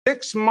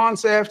6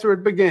 months after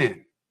it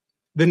began,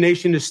 the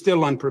nation is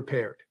still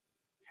unprepared.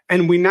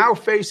 And we now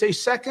face a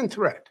second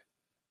threat,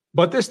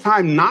 but this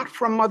time not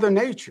from Mother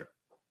Nature.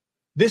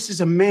 This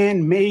is a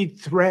man-made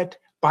threat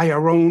by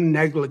our own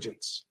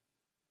negligence.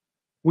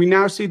 We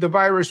now see the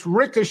virus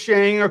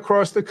ricocheting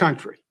across the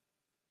country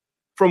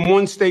from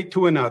one state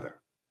to another.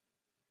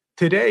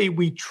 Today,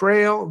 we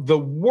trail the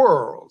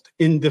world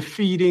in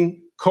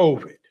defeating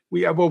COVID.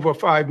 We have over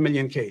 5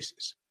 million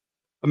cases.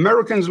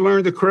 Americans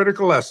learned a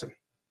critical lesson,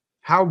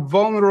 how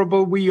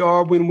vulnerable we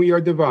are when we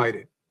are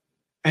divided,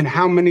 and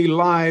how many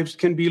lives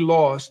can be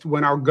lost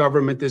when our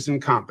government is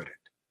incompetent.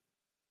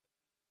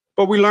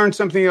 But we learned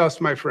something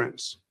else, my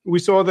friends. We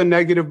saw the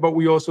negative, but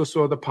we also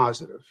saw the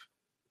positive.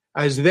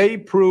 As they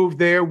proved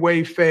their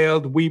way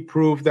failed, we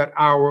proved that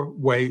our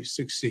way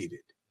succeeded.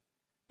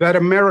 That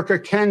America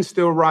can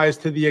still rise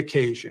to the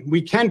occasion.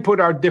 We can put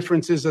our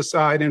differences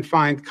aside and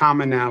find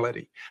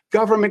commonality.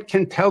 Government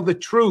can tell the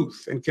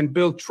truth and can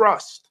build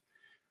trust.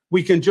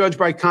 We can judge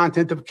by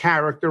content of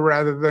character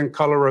rather than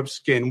color of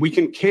skin. We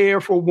can care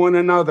for one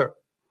another.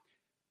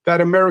 That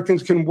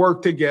Americans can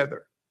work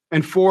together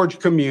and forge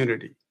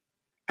community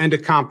and a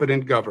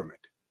competent government.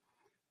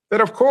 That,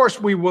 of course,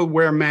 we will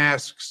wear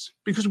masks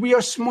because we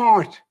are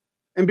smart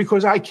and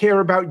because I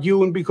care about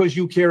you and because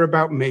you care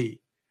about me.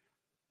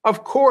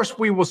 Of course,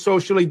 we will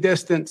socially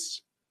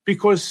distance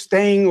because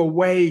staying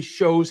away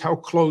shows how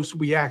close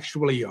we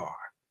actually are.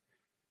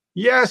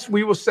 Yes,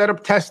 we will set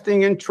up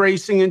testing and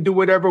tracing and do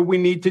whatever we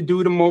need to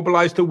do to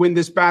mobilize to win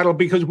this battle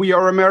because we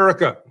are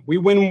America. We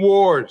win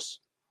wars,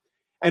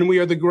 and we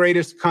are the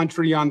greatest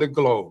country on the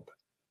globe.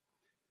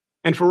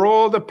 And for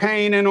all the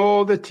pain and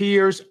all the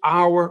tears,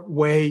 our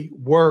way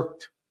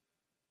worked,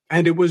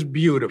 and it was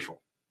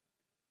beautiful.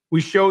 We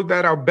showed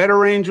that our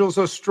better angels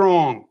are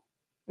strong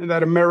and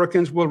that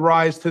Americans will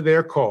rise to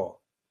their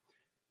call.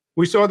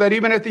 We saw that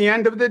even at the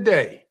end of the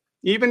day,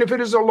 even if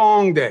it is a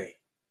long day,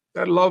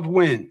 that love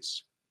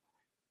wins.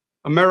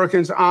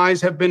 Americans'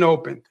 eyes have been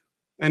opened,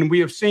 and we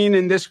have seen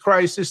in this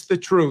crisis the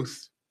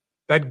truth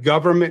that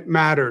government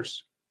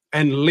matters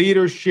and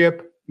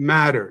leadership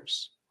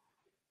matters.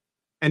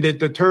 And it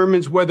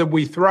determines whether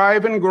we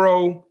thrive and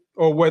grow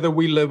or whether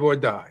we live or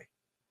die.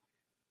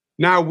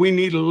 Now we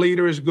need a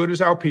leader as good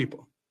as our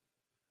people,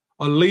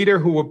 a leader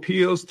who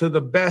appeals to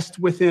the best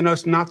within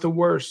us, not the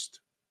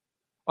worst,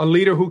 a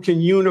leader who can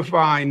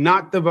unify,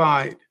 not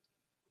divide,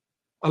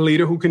 a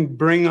leader who can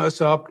bring us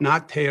up,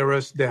 not tear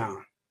us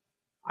down.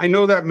 I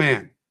know that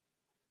man.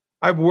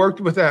 I've worked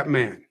with that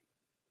man.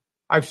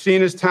 I've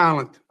seen his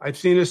talent. I've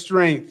seen his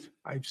strength.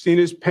 I've seen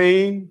his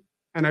pain,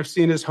 and I've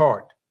seen his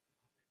heart.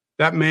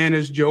 That man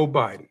is Joe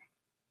Biden.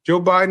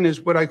 Joe Biden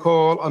is what I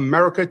call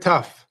America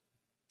tough,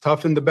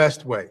 tough in the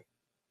best way,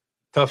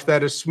 tough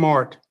that is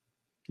smart,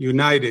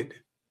 united,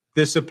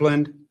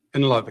 disciplined,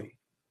 and loving.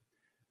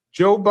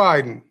 Joe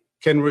Biden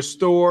can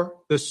restore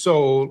the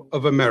soul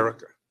of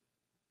America.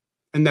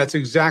 And that's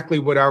exactly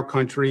what our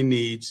country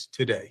needs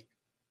today.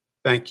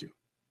 Thank you.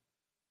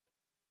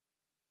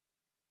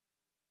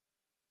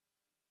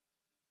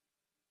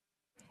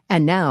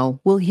 And now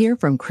we'll hear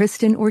from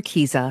Kristen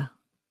Urquiza.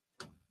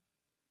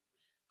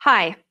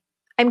 Hi,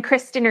 I'm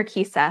Kristen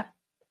Urquiza.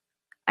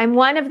 I'm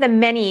one of the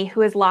many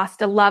who has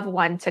lost a loved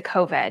one to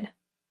COVID.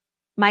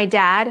 My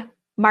dad,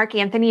 Mark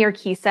Anthony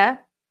Urquiza,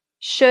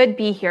 should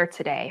be here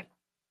today,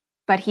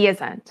 but he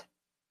isn't.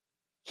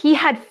 He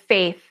had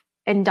faith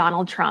in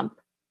Donald Trump.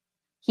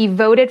 He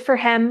voted for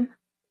him,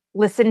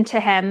 listened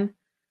to him,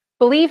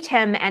 believed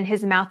him and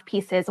his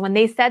mouthpieces when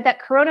they said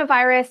that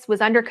coronavirus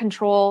was under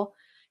control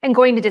and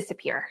going to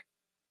disappear,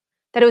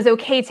 that it was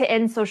okay to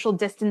end social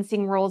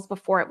distancing rules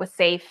before it was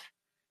safe,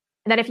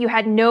 and that if you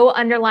had no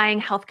underlying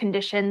health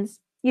conditions,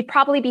 you'd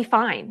probably be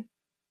fine.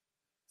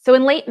 So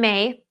in late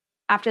May,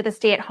 after the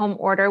stay-at-home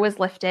order was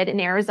lifted in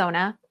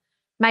Arizona,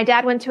 my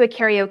dad went to a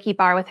karaoke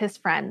bar with his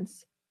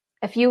friends.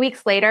 A few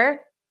weeks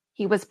later,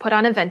 he was put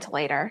on a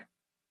ventilator.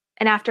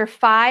 And after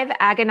 5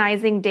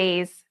 agonizing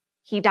days,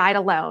 he died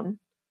alone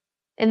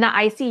in the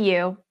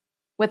ICU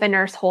with a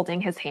nurse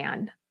holding his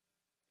hand.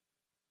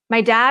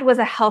 My dad was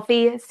a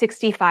healthy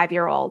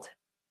 65-year-old.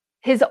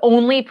 His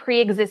only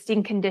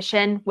pre-existing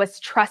condition was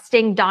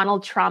trusting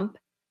Donald Trump,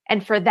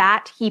 and for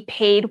that, he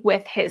paid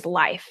with his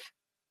life.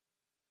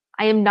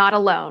 I am not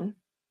alone.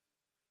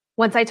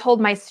 Once I told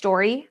my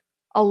story,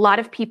 a lot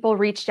of people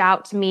reached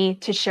out to me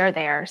to share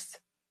theirs.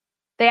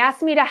 They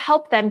asked me to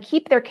help them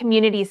keep their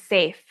communities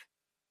safe,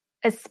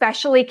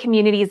 especially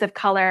communities of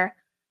color,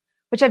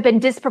 which have been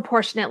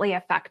disproportionately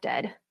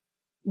affected.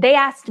 They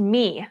asked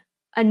me,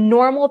 a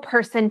normal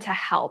person, to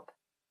help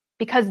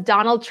because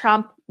Donald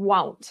Trump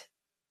won't.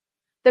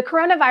 The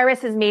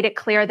coronavirus has made it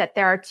clear that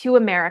there are two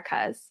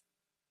Americas,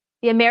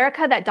 the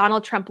America that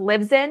Donald Trump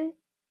lives in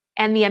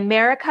and the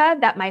America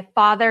that my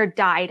father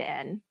died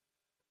in.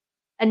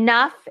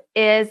 Enough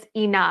is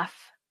enough.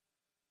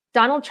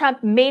 Donald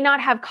Trump may not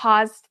have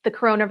caused the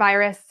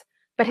coronavirus,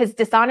 but his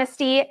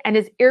dishonesty and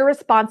his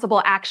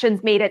irresponsible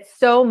actions made it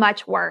so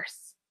much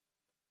worse.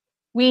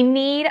 We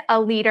need a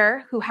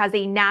leader who has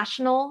a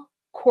national,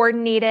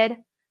 coordinated,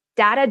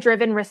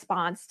 data-driven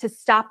response to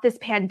stop this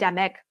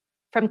pandemic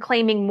from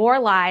claiming more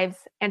lives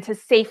and to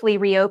safely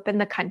reopen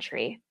the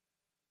country.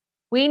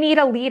 We need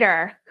a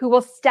leader who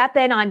will step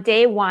in on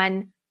day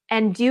one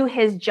and do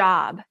his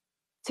job,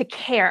 to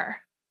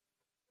care.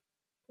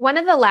 One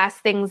of the last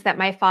things that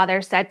my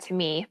father said to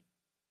me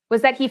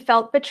was that he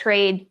felt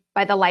betrayed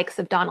by the likes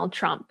of Donald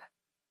Trump.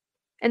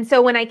 And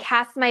so when I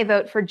cast my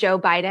vote for Joe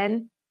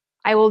Biden,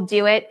 I will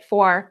do it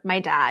for my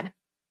dad.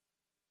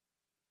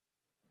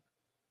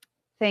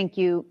 Thank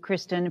you,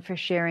 Kristen, for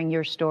sharing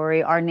your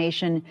story. Our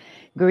nation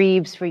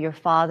grieves for your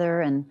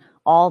father and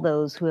all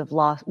those who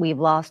we've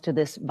lost to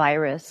this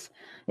virus.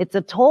 It's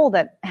a toll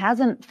that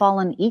hasn't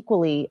fallen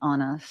equally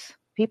on us.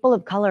 People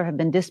of color have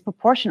been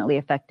disproportionately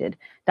affected,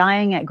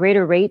 dying at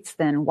greater rates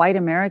than white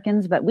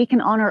Americans, but we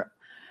can honor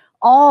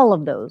all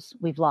of those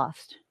we've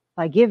lost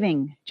by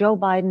giving Joe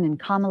Biden and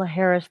Kamala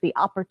Harris the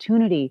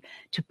opportunity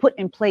to put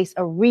in place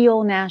a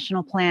real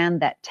national plan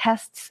that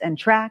tests and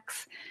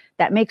tracks,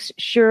 that makes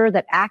sure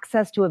that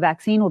access to a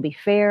vaccine will be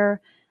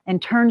fair,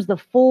 and turns the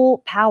full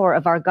power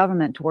of our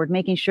government toward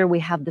making sure we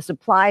have the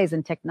supplies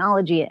and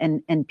technology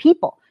and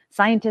people,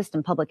 scientists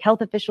and public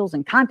health officials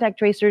and contact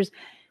tracers.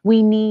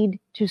 We need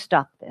to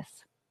stop this.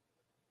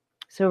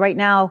 So right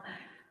now,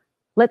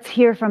 let's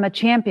hear from a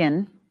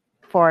champion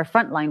for our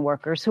frontline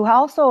workers, who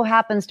also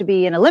happens to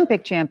be an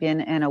Olympic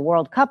champion and a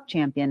World Cup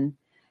champion,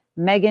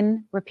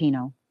 Megan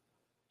Rapinoe.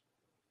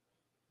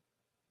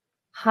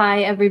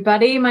 Hi,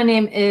 everybody. My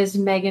name is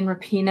Megan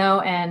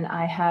Rapinoe, and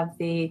I have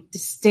the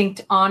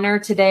distinct honor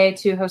today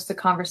to host a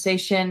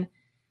conversation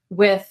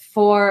with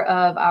 4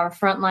 of our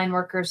frontline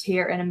workers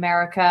here in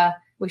America.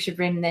 We should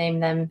rename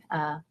them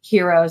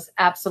heroes,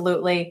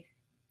 absolutely.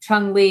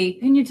 Chung Lee,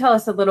 can you tell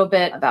us a little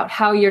bit about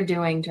how you're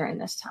doing during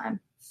this time?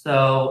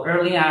 So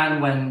early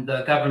on, when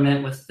the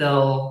government was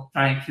still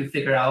trying to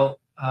figure out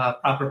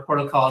proper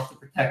protocols to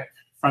protect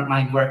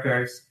frontline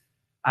workers,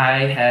 I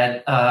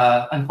had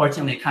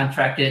unfortunately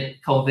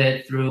contracted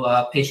COVID through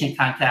patient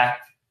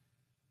contact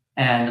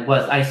and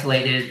was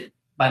isolated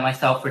by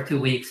myself for 2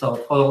 weeks. So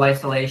total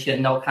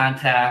isolation, no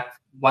contact.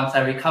 Once I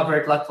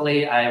recovered,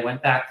 luckily, I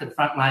went back to the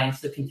front lines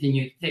to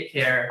continue to take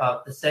care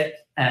of the sick.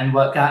 And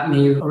what got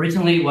me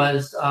originally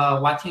was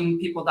watching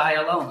people die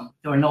alone.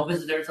 There were no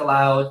visitors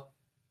allowed.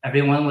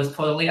 Everyone was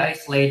totally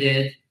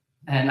isolated.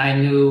 And I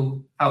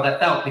knew how that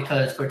felt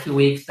because for 2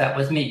 weeks, that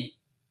was me.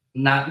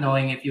 Not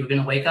knowing if you were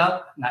going to wake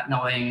up, not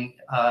knowing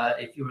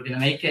if you were going to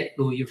make it,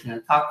 who you were going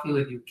to talk to,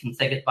 if you can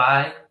say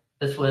goodbye.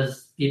 This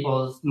was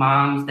people's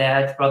moms,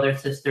 dads,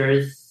 brothers,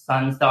 sisters,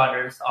 sons,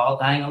 daughters, all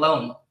dying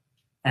alone.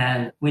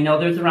 And we know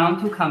there's a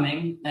round 2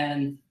 coming,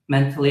 and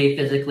mentally,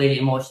 physically,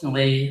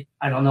 emotionally,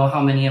 I don't know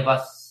how many of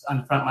us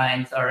on the front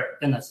lines are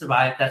going to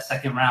survive that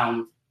second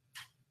round.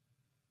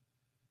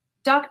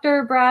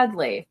 Dr.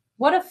 Bradley,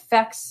 what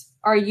effects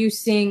are you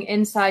seeing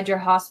inside your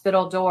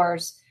hospital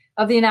doors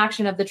of the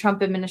inaction of the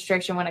Trump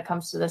administration when it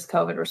comes to this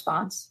COVID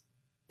response?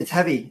 It's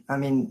heavy. I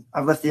mean,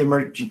 I've left the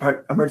emergency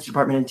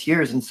department in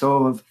tears, and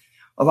so have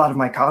a lot of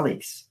my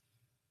colleagues.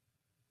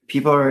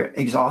 People are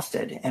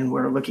exhausted, and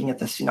we're looking at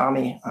the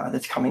tsunami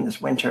that's coming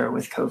this winter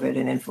with COVID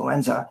and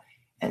influenza.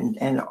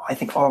 And I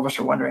think all of us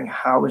are wondering,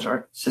 how is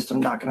our system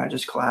not going to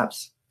just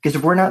collapse? Because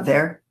if we're not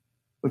there,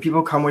 when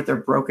people come with their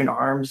broken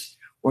arms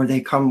or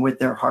they come with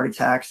their heart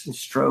attacks and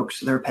strokes,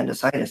 their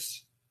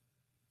appendicitis,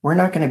 we're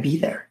not going to be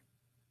there.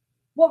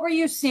 What were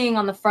you seeing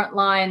on the front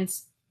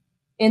lines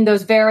in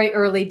those very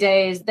early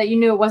days that you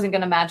knew it wasn't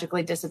going to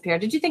magically disappear?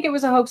 Did you think it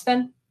was a hoax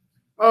then?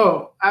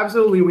 Oh,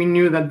 absolutely. We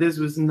knew that this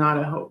was not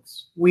a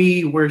hoax.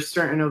 We were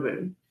certain of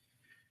it.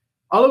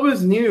 All of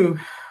us knew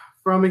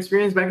from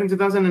experience back in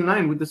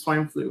 2009 with the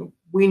swine flu.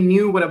 We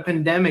knew what a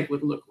pandemic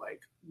would look like.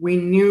 We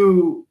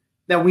knew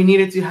that we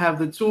needed to have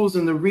the tools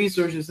and the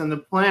resources and the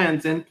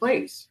plans in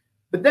place.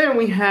 But then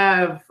we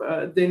have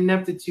the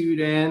ineptitude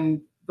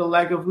and the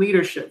lack of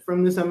leadership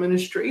from this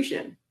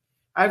administration.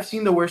 I've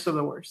seen the worst of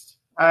the worst.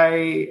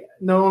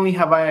 Not only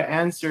have I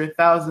answered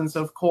thousands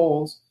of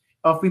calls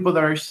of people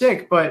that are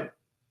sick, but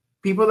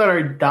people that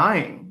are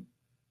dying.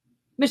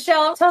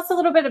 Michelle, tell us a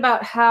little bit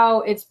about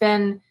how it's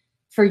been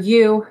for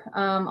you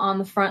on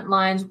the front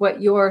lines,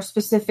 what your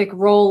specific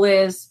role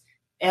is.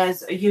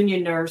 As a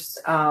union nurse,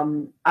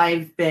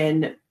 I've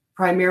been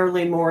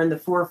primarily more in the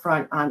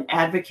forefront on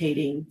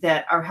advocating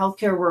that our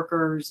healthcare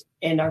workers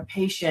and our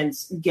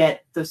patients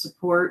get the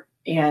support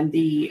and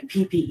the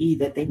PPE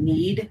that they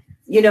need.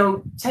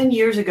 10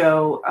 years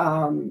ago,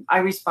 I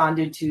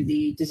responded to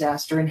the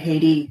disaster in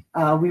Haiti.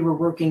 We were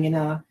working in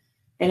a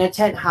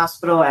tent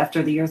hospital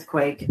after the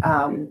earthquake.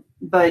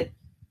 But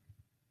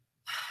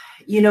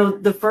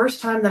the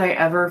first time that I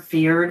ever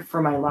feared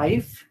for my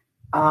life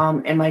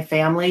and my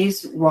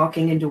family's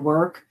walking into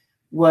work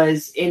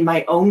was in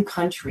my own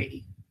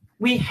country.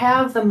 We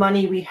have the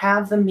money, we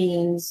have the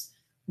means,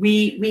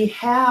 we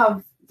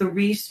have the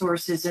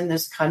resources in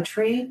this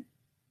country.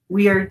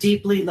 We are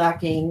deeply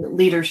lacking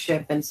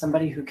leadership and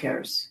somebody who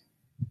cares.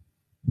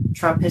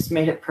 Trump has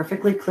made it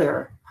perfectly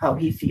clear how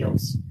he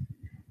feels.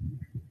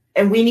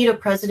 And we need a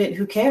president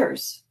who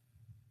cares.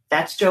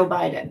 That's Joe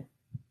Biden.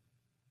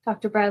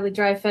 Dr. Bradley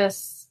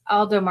Dreyfus,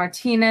 Aldo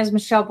Martinez,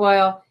 Michelle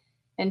Boyle,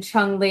 and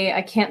Chung Lee.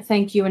 I can't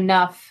thank you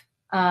enough.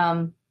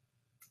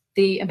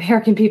 The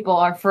American people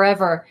are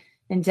forever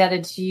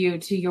indebted to you,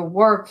 to your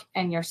work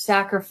and your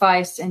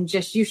sacrifice and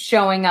just you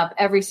showing up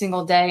every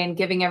single day and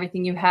giving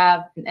everything you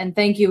have. And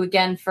thank you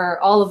again for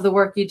all of the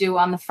work you do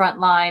on the front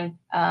line.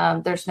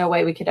 There's no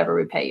way we could ever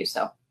repay you.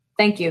 So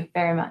thank you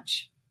very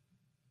much.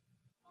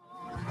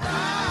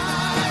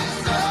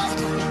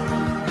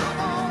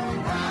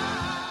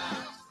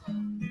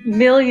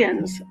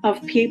 Millions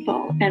of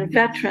people and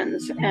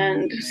veterans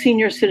and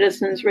senior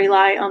citizens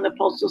rely on the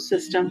postal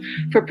system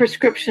for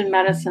prescription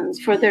medicines,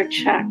 for their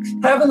checks.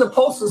 Having the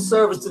Postal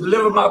Service to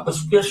deliver my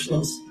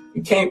prescriptions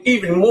became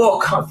even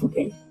more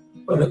comforting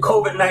when the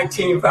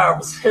COVID-19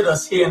 virus hit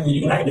us here in the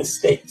United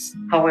States.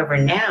 However,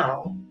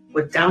 now,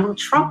 with Donald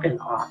Trump in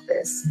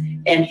office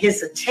and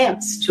his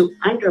attempts to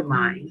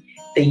undermine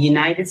the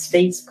United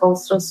States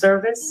Postal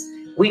Service,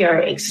 we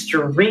are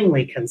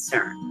extremely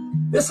concerned.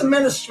 This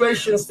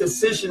administration's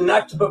decision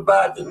not to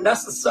provide the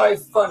necessary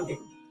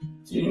funding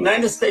to the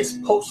United States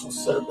Postal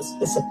Service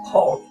is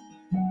appalling.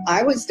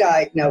 I was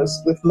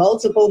diagnosed with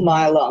multiple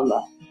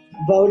myeloma.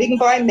 Voting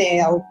by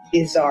mail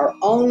is our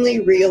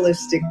only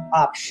realistic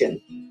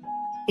option.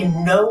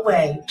 In no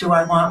way do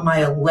I want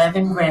my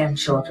 11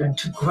 grandchildren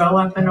to grow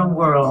up in a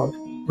world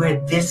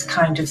where this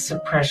kind of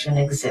suppression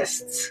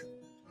exists.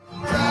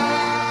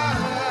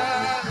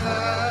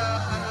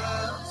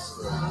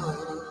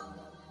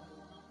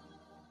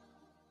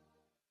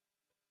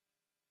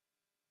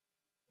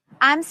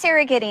 I'm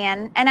Sarah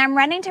Gideon, and I'm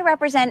running to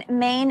represent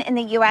Maine in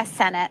the U.S.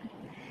 Senate.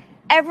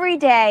 Every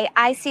day,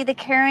 I see the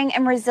caring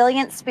and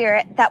resilient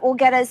spirit that will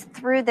get us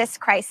through this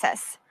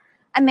crisis.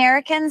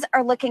 Americans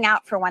are looking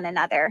out for one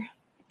another.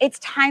 It's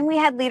time we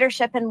had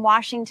leadership in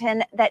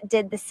Washington that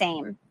did the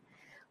same.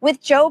 With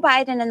Joe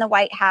Biden in the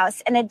White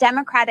House and a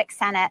Democratic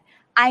Senate,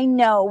 I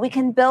know we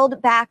can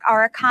build back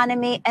our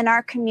economy and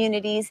our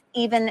communities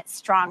even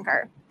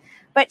stronger.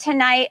 But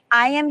tonight,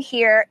 I am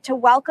here to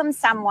welcome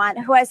someone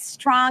who has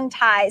strong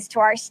ties to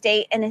our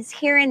state and is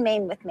here in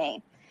Maine with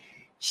me.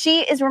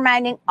 She is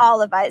reminding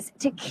all of us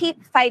to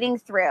keep fighting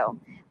through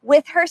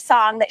with her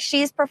song that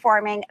she's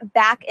performing,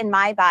 Back in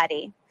My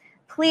Body.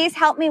 Please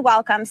help me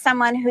welcome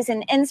someone who's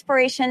an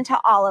inspiration to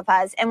all of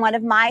us and one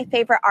of my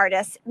favorite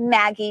artists,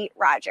 Maggie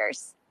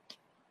Rogers.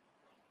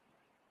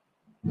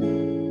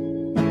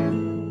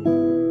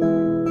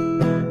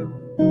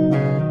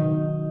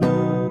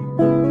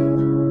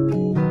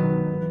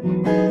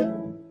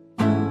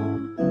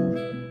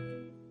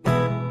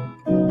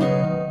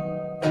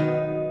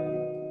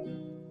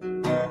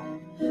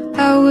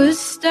 I was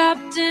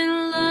stopped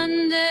in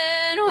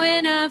London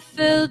when I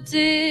felt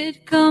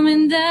it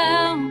coming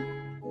down,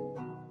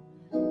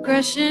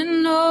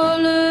 crashing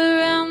all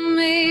around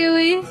me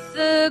with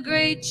a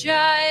great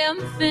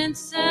triumphant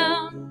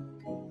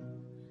sound.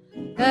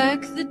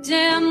 Like the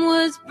dam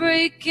was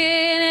breaking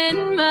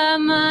and my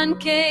mind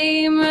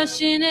came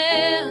rushing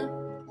in.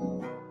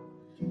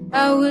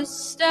 I was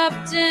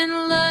stopped in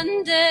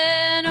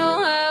London,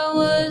 oh, I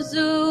was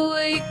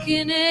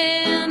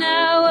awakening.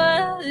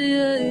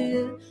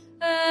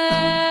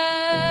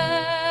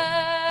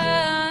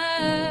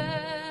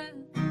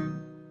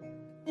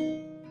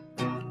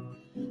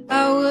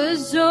 I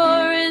was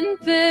over in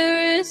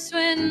Paris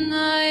when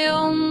I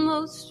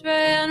almost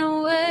ran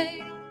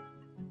away.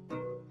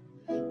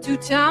 2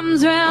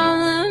 times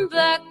round the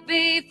block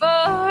before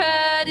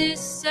I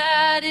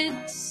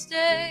decided to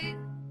stay.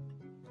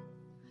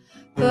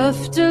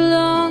 Puffed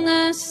along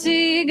a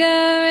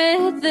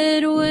cigarette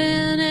that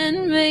went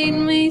and made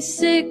me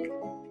sick.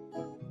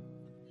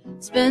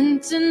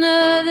 Spent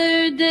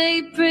another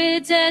day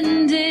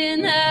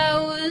pretending I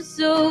was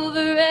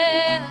over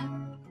it.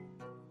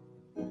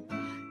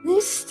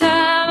 This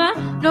time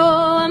I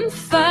know I'm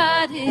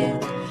fighting.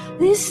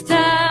 This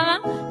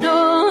time I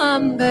know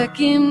I'm back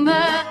in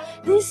my.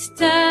 This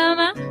time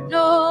I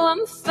know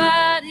I'm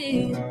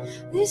fighting.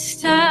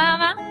 This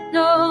time I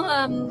know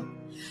I'm.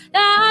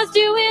 Lost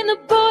you in the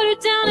border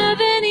town of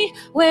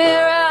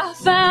anywhere I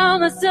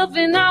found myself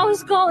and I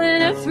was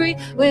going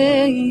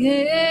everywhere.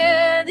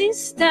 Yeah,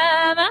 this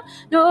time I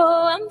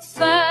know I'm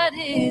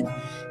fighting.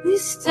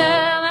 This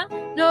time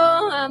I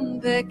know I'm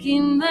back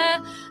in my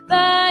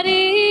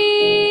body.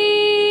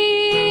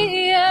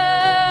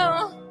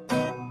 Oh,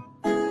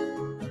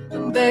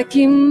 I'm back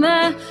in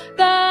my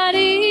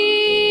body.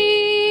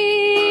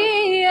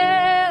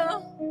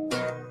 Oh,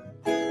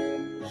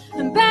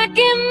 I'm back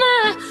in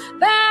my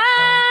body.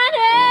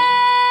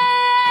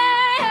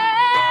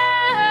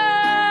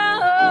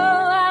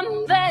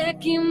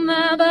 In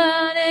my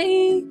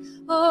body,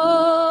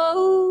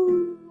 oh,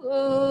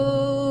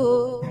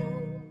 oh,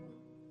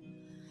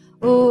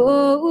 oh,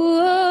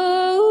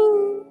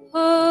 oh,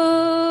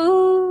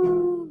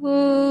 oh,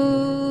 oh.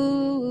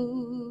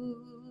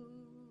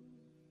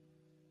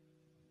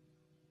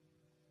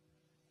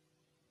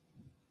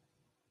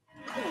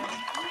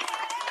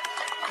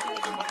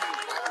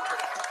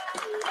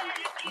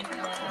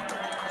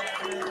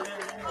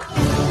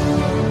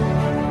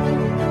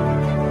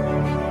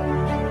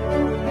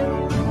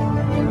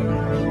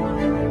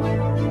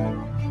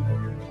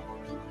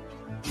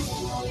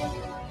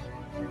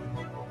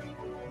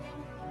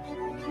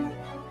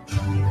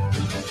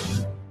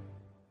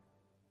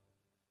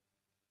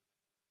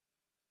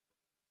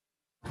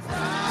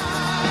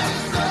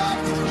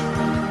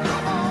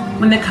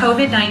 When the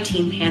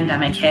COVID-19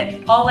 pandemic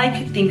hit, all I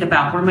could think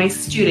about were my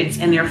students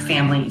and their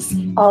families.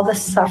 All the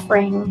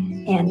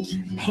suffering and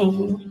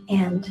pain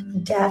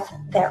and death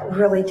that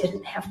really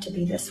didn't have to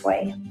be this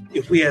way.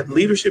 If we had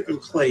leadership in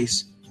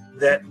place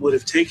that would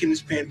have taken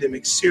this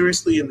pandemic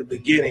seriously in the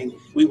beginning,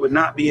 we would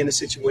not be in the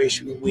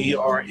situation we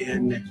are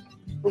in.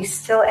 We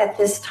still at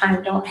this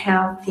time don't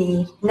have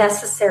the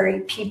necessary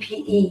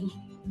PPE.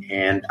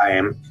 And I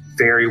am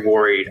very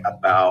worried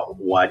about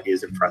what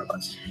is in front of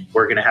us.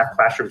 We're going to have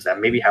classrooms that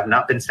maybe have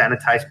not been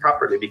sanitized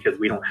properly because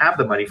we don't have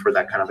the money for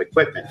that kind of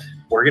equipment.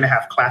 We're going to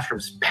have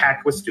classrooms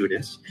packed with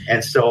students.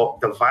 And so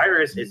the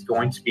virus is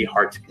going to be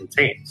hard to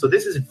contain. So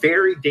this is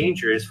very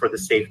dangerous for the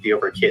safety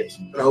of our kids.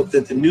 I hope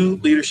that the new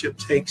leadership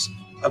takes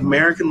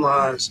American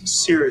lives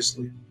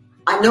seriously.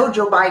 I know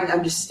Joe Biden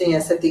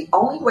understands that the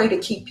only way to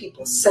keep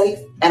people safe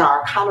and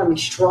our economy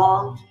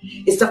strong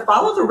is to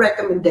follow the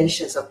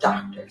recommendations of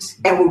doctors.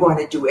 And we're going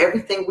to do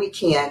everything we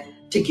can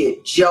to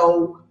get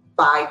Joe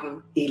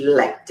Biden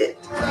elected.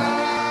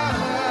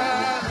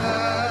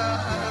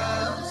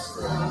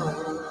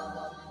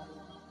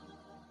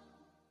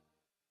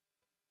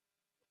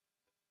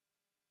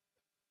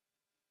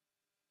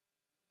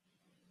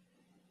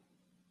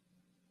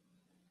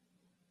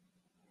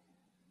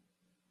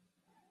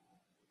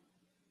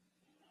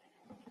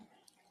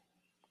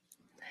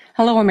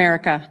 Hello,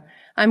 America.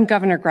 I'm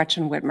Governor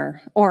Gretchen Whitmer,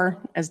 or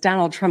as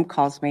Donald Trump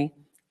calls me,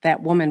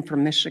 that woman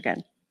from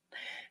Michigan.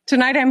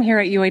 Tonight, I'm here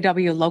at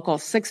UAW Local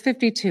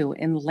 652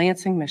 in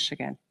Lansing,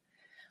 Michigan.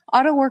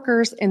 Auto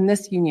workers in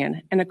this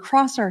union and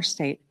across our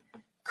state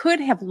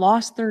could have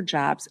lost their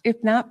jobs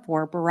if not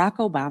for Barack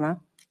Obama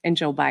and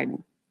Joe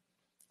Biden.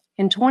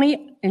 In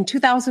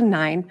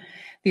 2009,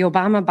 the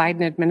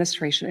Obama-Biden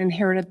administration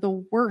inherited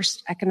the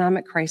worst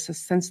economic crisis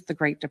since the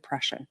Great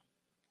Depression.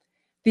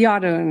 The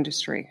auto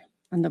industry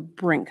on the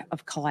brink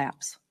of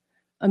collapse,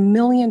 1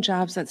 million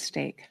jobs at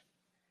stake.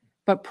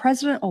 But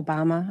President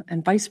Obama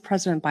and Vice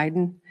President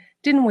Biden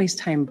didn't waste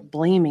time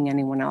blaming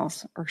anyone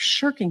else or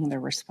shirking their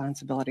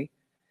responsibility.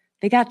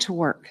 They got to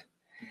work.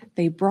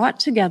 They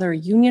brought together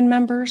union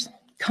members,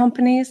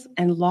 companies,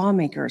 and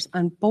lawmakers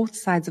on both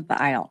sides of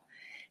the aisle,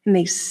 and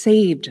they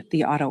saved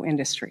the auto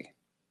industry.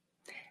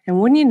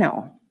 And wouldn't you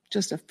know,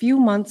 just a few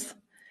months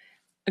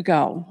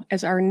ago,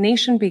 as our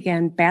nation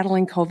began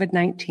battling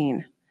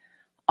COVID-19,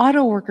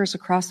 auto workers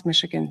across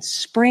Michigan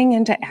sprang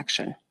into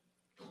action.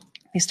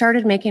 They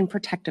started making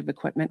protective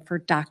equipment for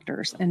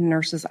doctors and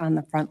nurses on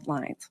the front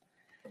lines.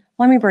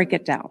 Let me break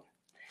it down.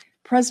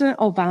 President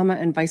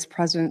Obama and Vice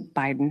President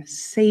Biden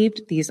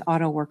saved these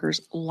auto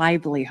workers'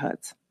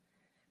 livelihoods.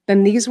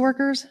 Then these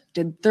workers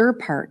did their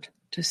part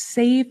to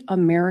save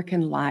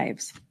American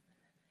lives.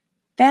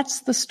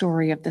 That's the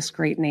story of this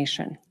great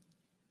nation.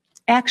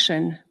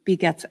 Action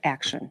begets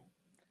action.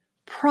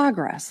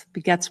 Progress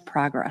begets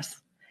progress.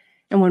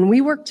 And when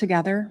we work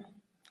together,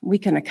 we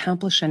can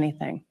accomplish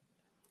anything.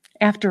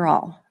 After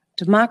all,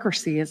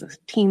 democracy is a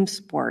team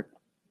sport,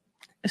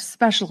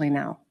 especially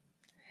now.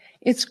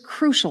 It's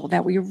crucial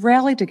that we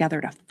rally together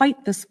to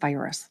fight this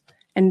virus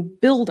and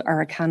build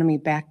our economy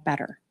back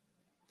better.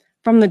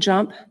 From the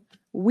jump,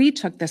 we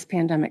took this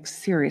pandemic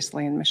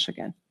seriously in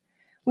Michigan.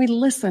 We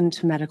listened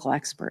to medical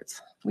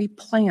experts. We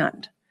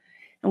planned.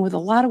 And with a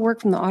lot of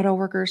work from the auto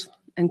workers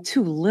and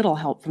too little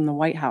help from the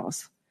White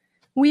House,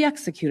 we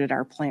executed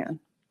our plan.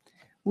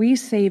 We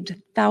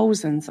saved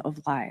thousands of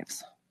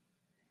lives.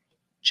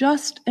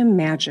 Just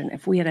imagine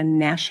if we had a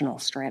national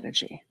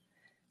strategy.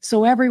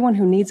 So everyone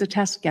who needs a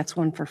test gets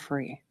one for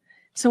free.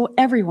 So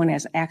everyone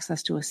has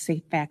access to a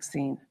safe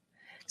vaccine.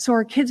 So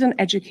our kids and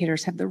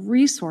educators have the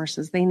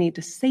resources they need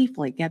to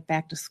safely get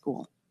back to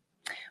school.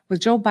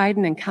 With Joe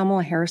Biden and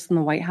Kamala Harris in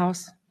the White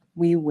House,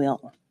 we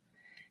will.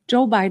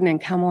 Joe Biden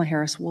and Kamala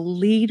Harris will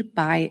lead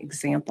by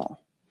example.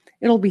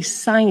 It'll be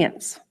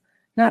science,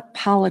 not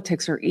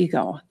politics or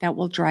ego, that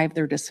will drive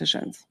their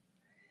decisions.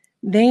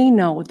 They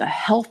know the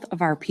health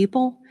of our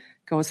people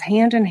goes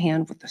hand in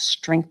hand with the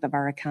strength of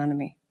our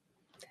economy.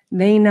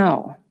 They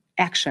know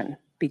action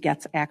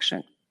begets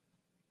action.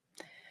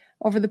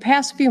 Over the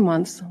past few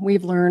months,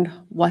 we've learned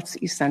what's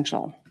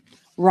essential,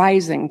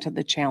 rising to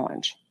the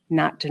challenge,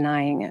 not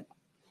denying it.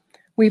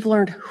 We've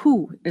learned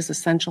who is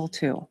essential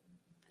too,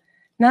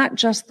 not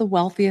just the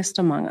wealthiest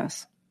among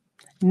us,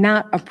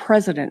 not a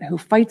president who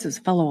fights his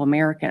fellow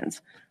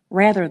Americans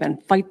rather than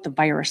fight the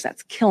virus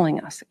that's killing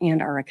us and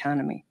our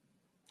economy.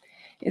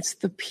 It's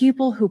the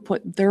people who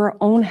put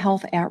their own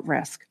health at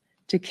risk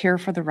to care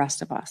for the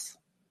rest of us.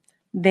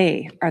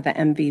 They are the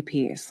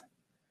MVPs.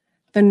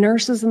 The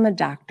nurses and the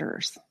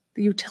doctors,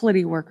 the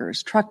utility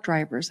workers, truck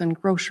drivers, and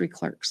grocery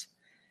clerks,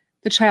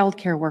 the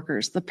childcare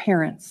workers, the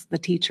parents, the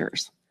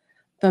teachers,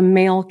 the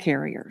mail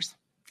carriers,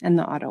 and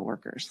the auto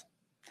workers.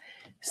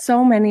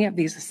 So many of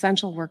these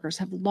essential workers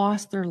have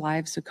lost their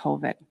lives to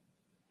COVID.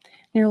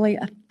 Nearly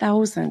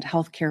 1,000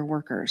 healthcare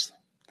workers,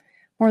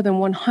 more than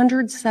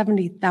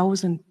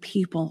 170,000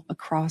 people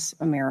across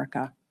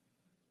America,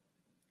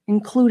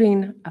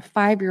 including a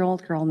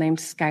 5-year-old girl named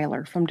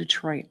Skylar from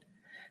Detroit,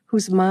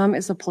 whose mom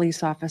is a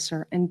police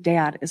officer and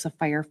dad is a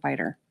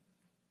firefighter.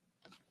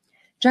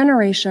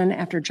 Generation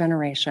after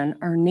generation,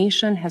 our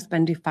nation has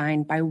been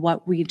defined by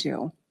what we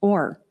do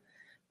or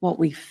what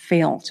we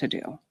fail to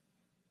do.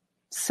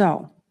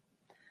 So,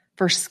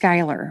 for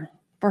Skylar,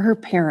 for her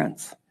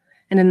parents,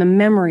 and in the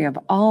memory of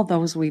all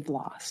those we've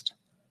lost,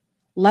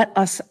 let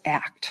us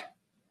act.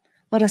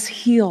 Let us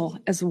heal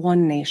as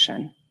one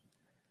nation.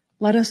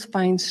 Let us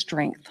find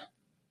strength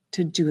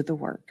to do the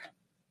work.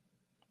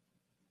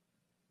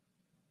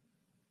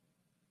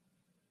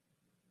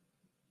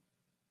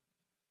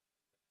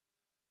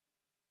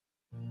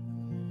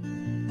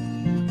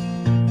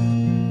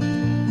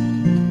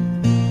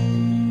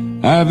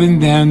 I've been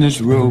down this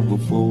road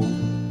before.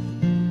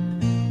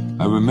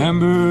 I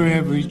remember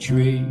every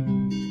tree,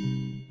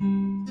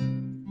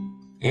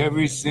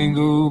 every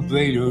single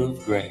blade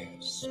of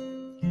grass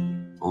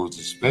holds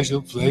a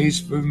special place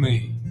for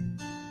me.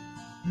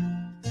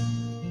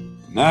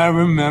 And I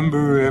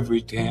remember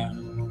every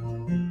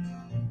town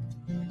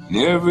and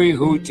every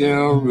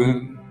hotel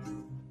room,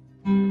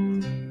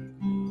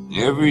 and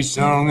every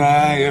song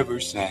I ever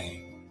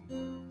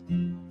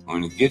sang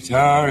on a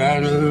guitar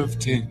out of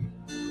tune.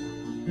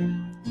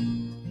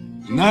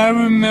 And I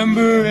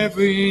remember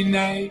every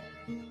night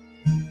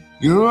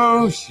your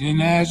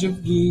ocean eyes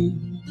of blue,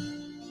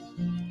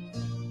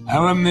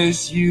 how I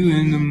miss you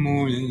in the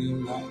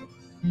morning light,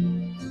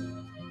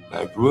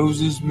 like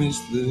roses miss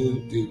the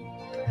dew.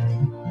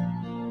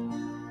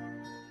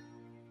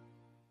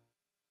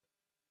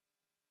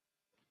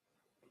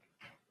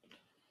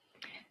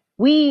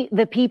 We,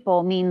 the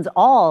people, means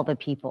all the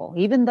people,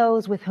 even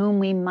those with whom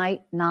we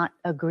might not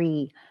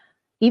agree,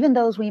 even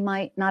those we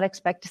might not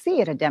expect to see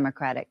at a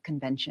Democratic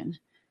convention.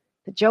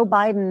 But Joe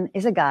Biden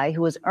is a guy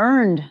who has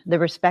earned the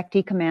respect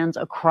he commands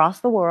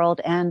across the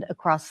world and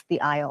across the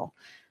aisle.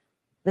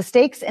 The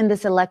stakes in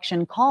this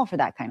election call for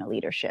that kind of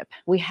leadership.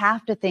 We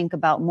have to think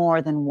about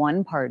more than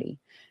one party.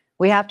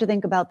 We have to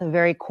think about the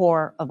very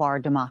core of our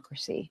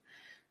democracy.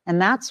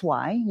 And that's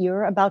why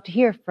you're about to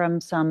hear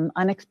from some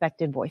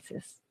unexpected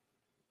voices.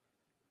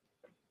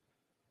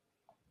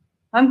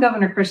 I'm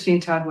Governor Christine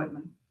Todd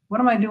Whitman.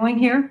 What am I doing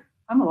here?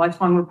 I'm a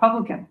lifelong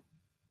Republican.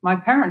 My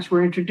parents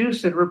were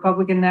introduced at a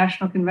Republican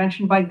National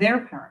Convention by their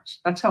parents.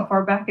 That's how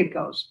far back it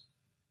goes.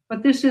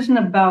 But this isn't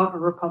about a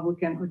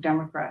Republican or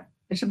Democrat.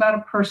 It's about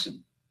a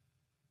person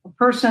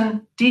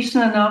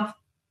decent enough,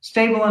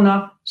 stable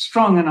enough,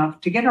 strong enough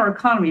to get our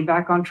economy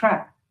back on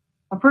track.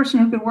 A person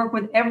who can work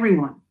with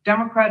everyone,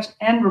 Democrats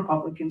and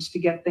Republicans, to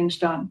get things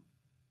done.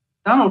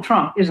 Donald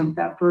Trump isn't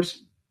that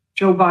person.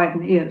 Joe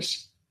Biden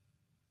is.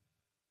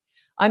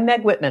 I'm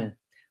Meg Whitman.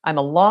 I'm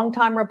a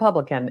longtime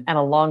Republican and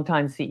a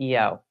longtime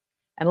CEO.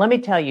 And let me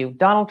tell you,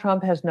 Donald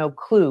Trump has no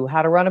clue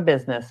how to run a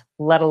business,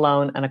 let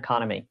alone an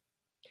economy.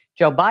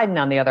 Joe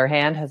Biden, on the other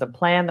hand, has a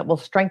plan that will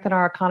strengthen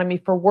our economy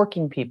for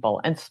working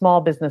people and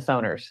small business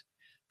owners.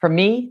 For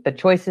me, the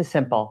choice is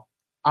simple.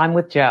 I'm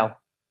with Joe.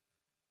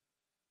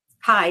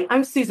 Hi,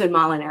 I'm Susan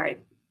Molinari.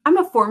 I'm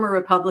a former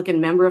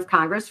Republican member of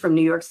Congress from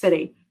New York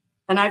City,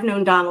 and I've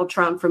known Donald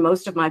Trump for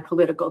most of my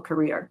political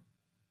career.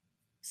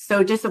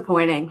 So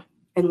disappointing,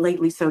 and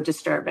lately so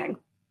disturbing.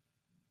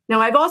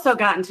 Now, I've also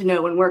gotten to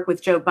know and work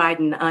with Joe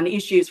Biden on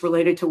issues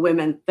related to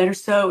women that are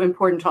so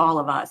important to all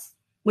of us.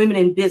 Women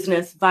in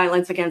business,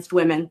 violence against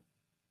women.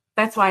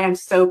 That's why I'm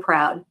so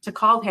proud to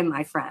call him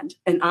my friend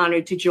and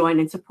honored to join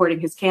in supporting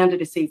his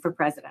candidacy for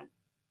president.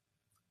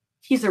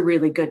 He's a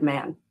really good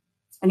man,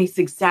 and he's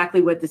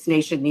exactly what this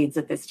nation needs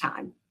at this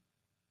time.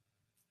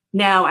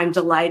 Now, I'm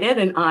delighted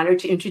and honored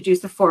to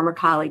introduce a former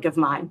colleague of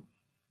mine,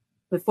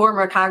 the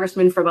former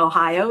congressman from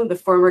Ohio, the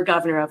former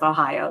governor of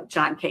Ohio,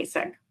 John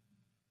Kasich.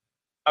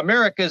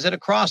 America is at a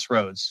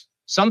crossroads.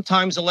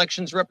 Sometimes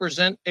elections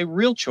represent a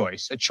real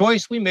choice, a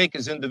choice we make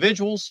as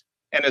individuals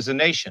and as a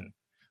nation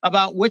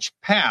about which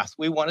path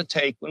we want to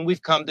take when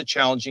we've come to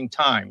challenging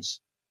times.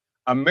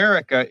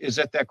 America is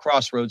at that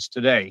crossroads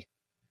today.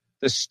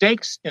 The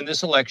stakes in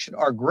this election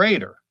are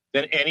greater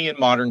than any in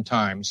modern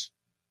times.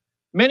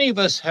 Many of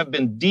us have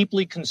been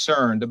deeply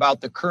concerned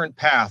about the current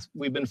path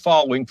we've been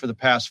following for the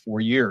past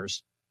 4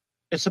 years.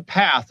 It's a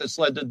path that's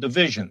led to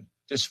division,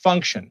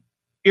 dysfunction,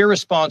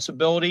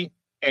 irresponsibility,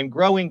 and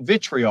growing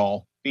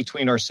vitriol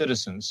between our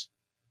citizens.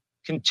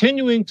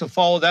 Continuing to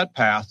follow that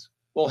path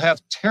will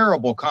have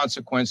terrible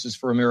consequences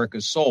for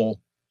America's soul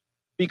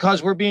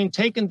because we're being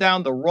taken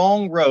down the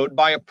wrong road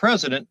by a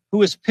president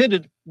who is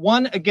pitted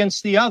one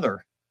against the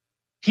other.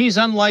 He's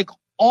unlike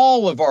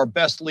all of our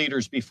best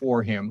leaders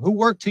before him who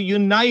worked to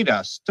unite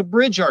us, to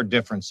bridge our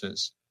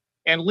differences,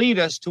 and lead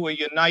us to a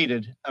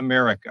united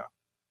America.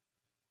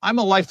 I'm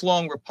a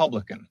lifelong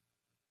Republican,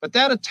 but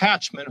that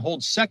attachment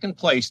holds second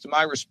place to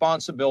my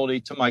responsibility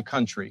to my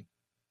country.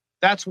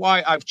 That's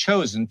why I've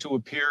chosen to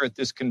appear at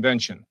this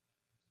convention.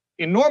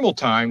 In normal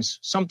times,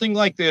 something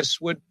like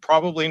this would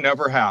probably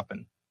never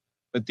happen,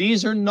 but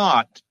these are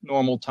not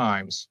normal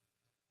times.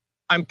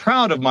 I'm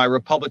proud of my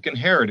Republican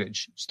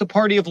heritage. It's the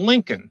party of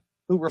Lincoln,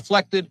 who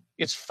reflected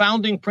its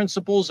founding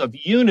principles of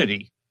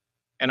unity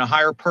and a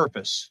higher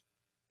purpose.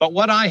 But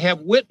what I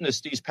have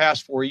witnessed these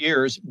past 4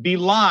 years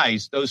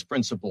belies those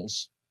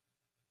principles.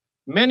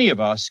 Many of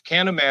us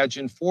can't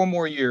imagine 4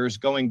 more years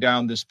going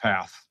down this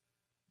path.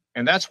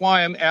 And that's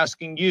why I'm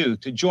asking you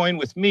to join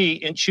with me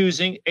in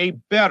choosing a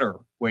better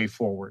way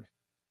forward.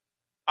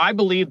 I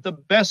believe the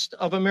best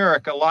of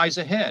America lies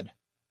ahead,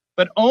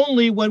 but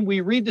only when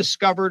we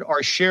rediscovered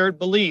our shared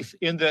belief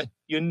in the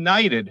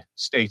United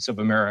States of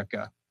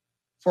America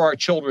for our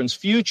children's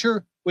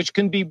future, which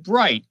can be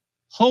bright,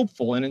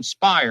 hopeful, and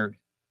inspired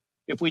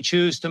if we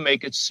choose to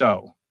make it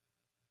so.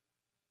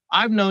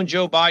 I've known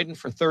Joe Biden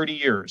for 30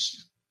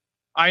 years.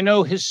 I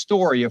know his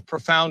story of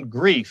profound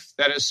grief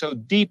that has so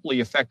deeply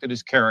affected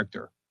his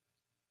character.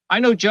 I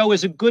know Joe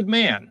is a good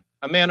man,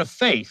 a man of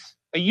faith,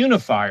 a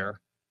unifier,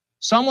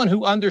 someone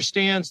who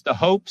understands the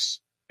hopes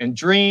and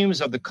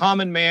dreams of the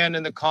common man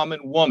and the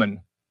common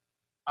woman,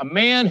 a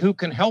man who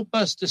can help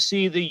us to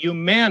see the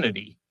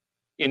humanity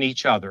in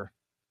each other.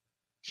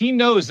 He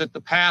knows that the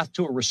path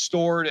to a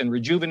restored and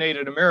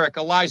rejuvenated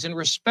America lies in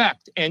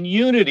respect and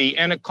unity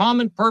and a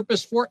common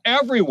purpose for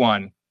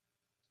everyone.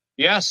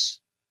 Yes,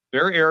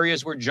 there are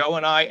areas where Joe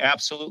and I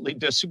absolutely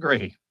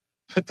disagree,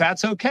 but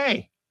that's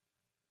okay,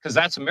 because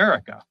that's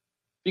America.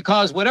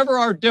 Because whatever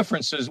our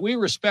differences, we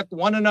respect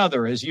one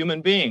another as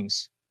human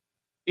beings,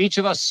 each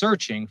of us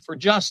searching for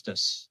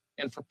justice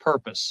and for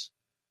purpose.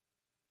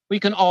 We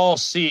can all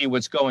see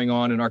what's going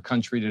on in our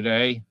country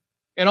today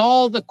and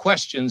all the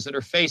questions that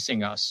are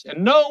facing us.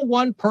 And no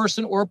one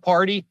person or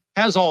party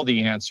has all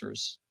the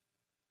answers.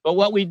 But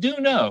what we do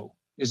know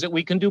is that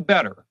we can do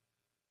better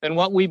than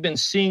what we've been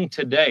seeing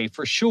today,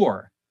 for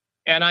sure.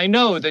 And I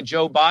know that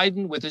Joe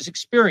Biden, with his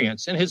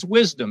experience and his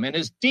wisdom and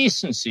his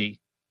decency,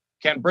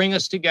 can bring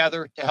us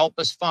together to help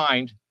us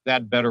find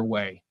that better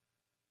way.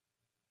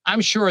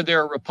 I'm sure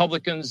there are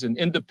Republicans and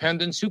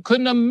independents who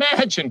couldn't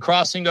imagine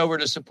crossing over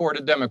to support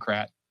a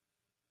Democrat.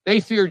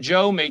 They fear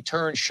Joe may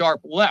turn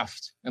sharp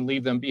left and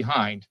leave them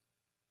behind.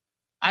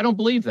 I don't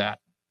believe that,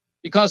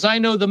 because I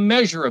know the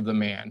measure of the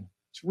man.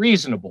 It's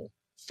reasonable,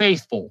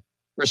 faithful,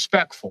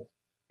 respectful.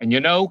 And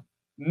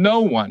no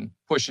one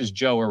pushes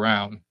Joe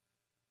around.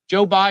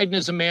 Joe Biden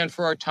is a man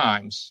for our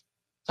times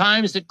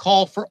that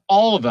call for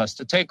all of us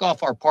to take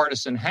off our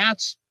partisan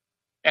hats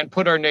and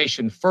put our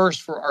nation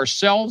first for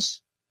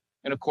ourselves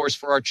and, of course,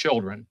 for our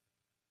children.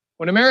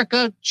 When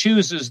America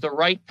chooses the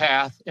right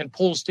path and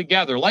pulls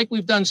together, like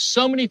we've done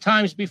so many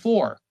times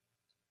before,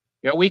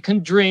 we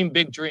can dream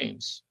big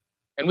dreams,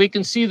 and we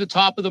can see the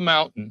top of the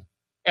mountain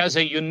as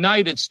a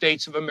United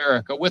States of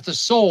America with a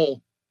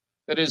soul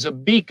that is a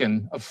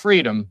beacon of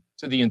freedom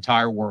to the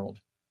entire world.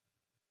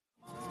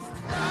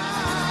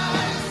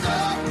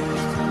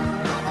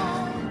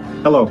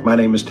 Hello, my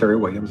name is Terry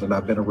Williams, and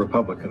I've been a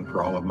Republican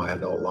for all of my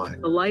adult life.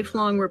 A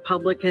lifelong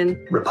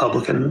Republican.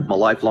 I'm a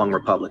lifelong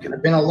Republican.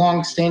 I've been a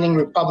long-standing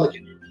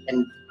Republican,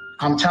 and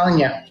I'm telling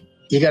you,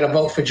 you got to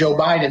vote for Joe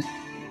Biden.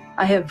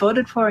 I have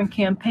voted for and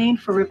campaigned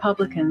for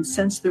Republicans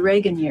since the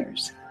Reagan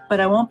years, but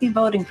I won't be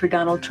voting for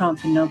Donald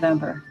Trump in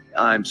November.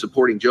 I'm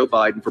supporting Joe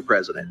Biden for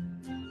president.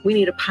 We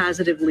need a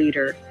positive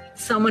leader,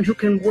 someone who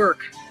can work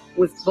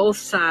with both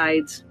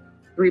sides,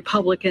 the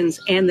Republicans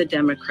and the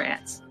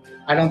Democrats.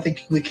 I don't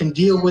think we can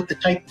deal with the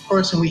type of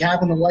person we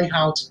have in the White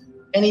House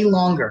any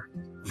longer.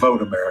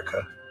 Vote,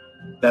 America.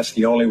 That's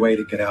the only way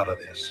to get out of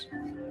this.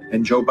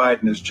 And Joe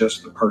Biden is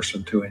just the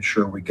person to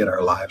ensure we get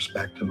our lives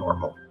back to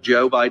normal.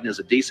 Joe Biden is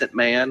a decent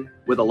man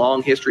with a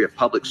long history of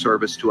public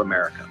service to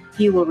America.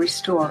 He will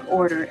restore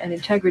order and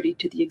integrity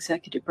to the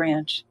executive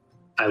branch.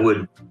 I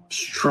would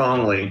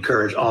strongly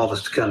encourage all of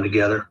us to come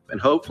together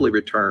and hopefully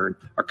return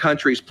our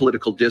country's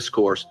political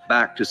discourse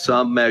back to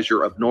some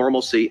measure of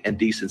normalcy and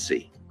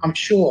decency. I'm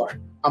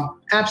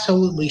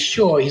absolutely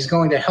sure he's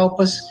going to help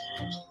us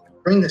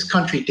bring this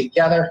country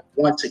together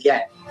once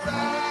again.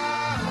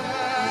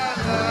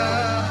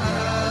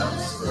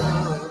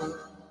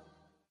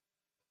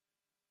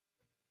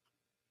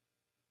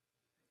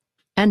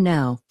 And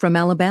now, from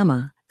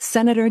Alabama,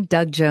 Senator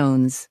Doug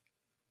Jones.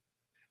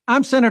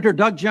 I'm Senator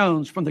Doug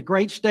Jones from the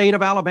great state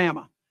of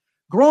Alabama.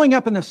 Growing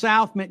up in the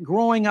South meant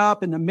growing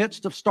up in the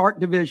midst of stark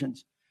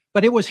divisions.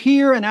 But it was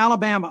here in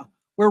Alabama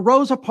where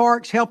Rosa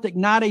Parks helped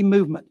ignite a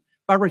movement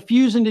by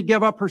refusing to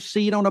give up her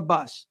seat on a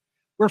bus,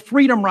 where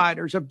freedom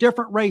riders of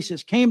different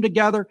races came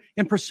together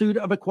in pursuit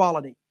of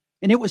equality.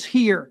 And it was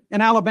here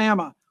in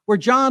Alabama where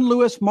John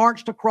Lewis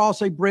marched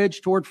across a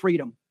bridge toward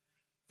freedom.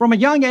 From a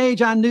young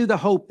age, I knew the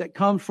hope that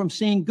comes from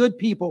seeing good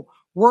people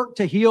work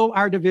to heal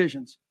our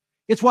divisions.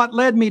 It's what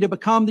led me to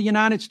become the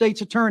United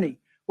States Attorney,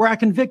 where I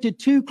convicted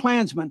 2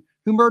 Klansmen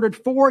who murdered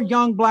 4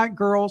 young black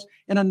girls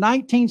in a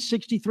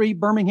 1963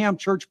 Birmingham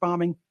church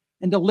bombing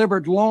and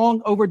delivered long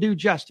overdue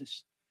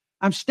justice.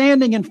 I'm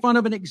standing in front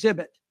of an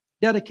exhibit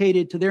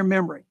dedicated to their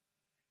memory.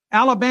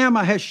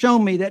 Alabama has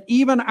shown me that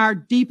even our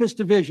deepest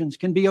divisions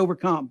can be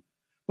overcome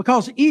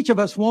because each of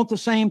us want the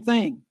same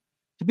thing,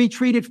 to be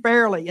treated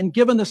fairly and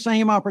given the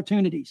same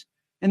opportunities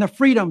and the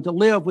freedom to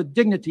live with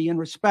dignity and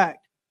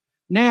respect.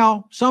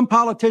 Now, some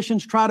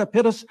politicians try to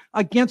pit us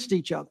against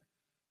each other,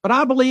 but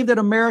I believe that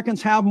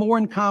Americans have more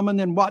in common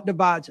than what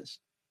divides us.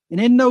 And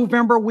in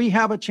November, we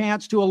have a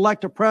chance to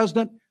elect a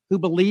president who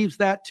believes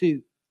that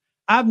too.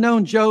 I've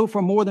known Joe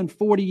for more than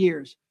 40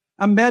 years.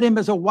 I met him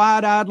as a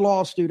wide-eyed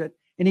law student,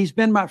 and he's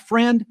been my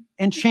friend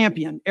and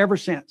champion ever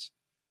since.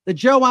 The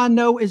Joe I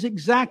know is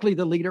exactly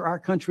the leader our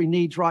country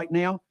needs right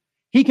now.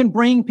 He can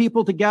bring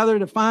people together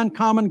to find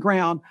common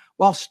ground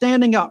while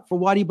standing up for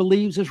what he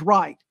believes is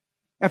right.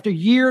 After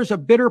years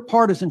of bitter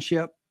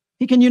partisanship,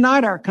 he can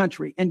unite our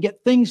country and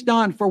get things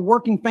done for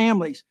working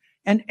families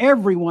and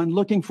everyone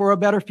looking for a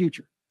better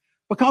future.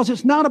 Because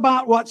it's not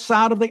about what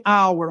side of the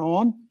aisle we're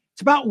on.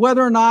 It's about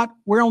whether or not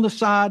we're on the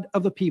side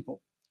of the people.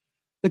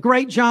 The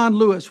great John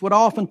Lewis would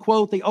often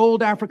quote the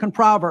old African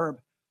proverb,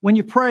 when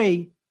you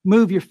pray,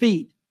 move your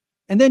feet,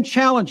 and then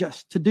challenge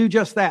us to do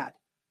just that.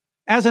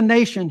 As a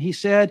nation, he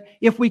said,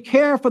 if we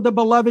care for the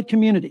beloved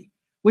community,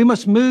 we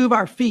must move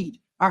our feet,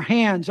 our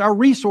hands, our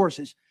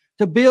resources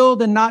to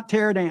build and not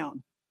tear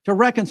down, to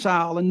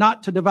reconcile and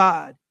not to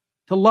divide,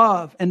 to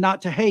love and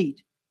not to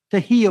hate, to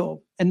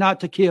heal and not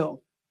to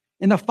kill.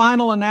 In the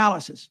final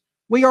analysis,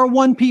 we are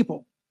one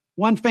people,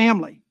 one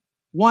family,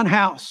 one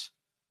house,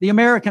 the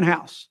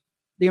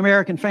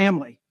American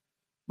family.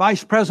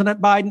 Vice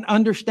President Biden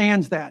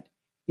understands that,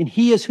 and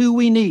he is who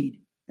we need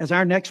as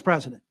our next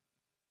president.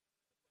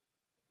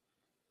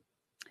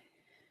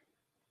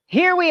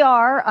 Here we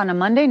are on a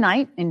Monday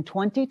night in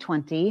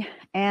 2020,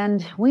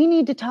 and we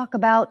need to talk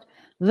about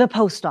the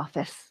post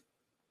office,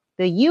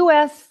 the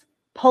U.S.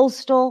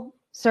 Postal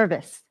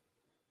Service.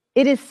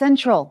 It is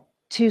central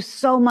to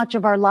so much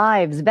of our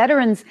lives.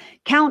 Veterans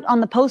count on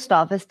the post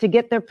office to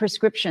get their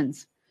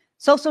prescriptions.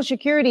 Social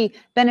Security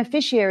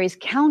beneficiaries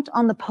count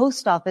on the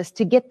post office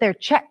to get their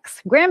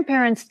checks.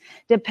 Grandparents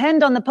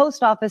depend on the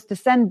post office to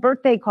send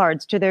birthday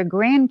cards to their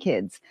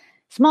grandkids.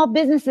 Small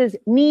businesses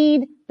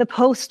need the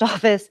post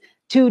office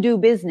to do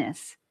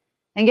business.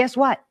 And guess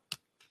what?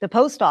 The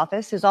post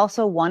office is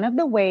also one of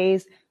the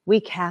ways we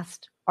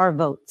cast our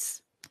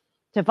votes.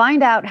 To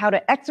find out how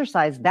to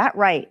exercise that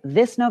right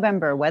this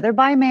November, whether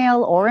by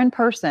mail or in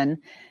person,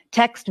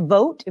 text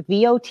VOTE,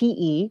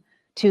 V-O-T-E,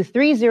 to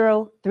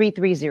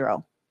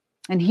 30330.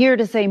 And here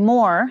to say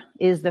more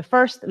is the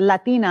first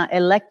Latina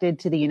elected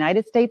to the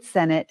United States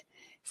Senate,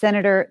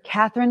 Senator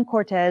Catherine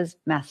Cortez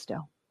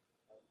Masto.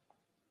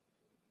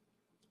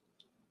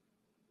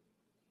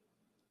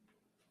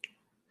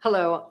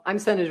 Hello, I'm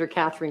Senator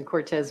Catherine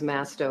Cortez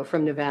Masto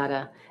from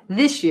Nevada.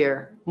 This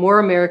year, more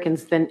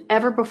Americans than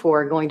ever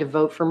before are going to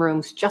vote from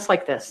rooms just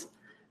like this,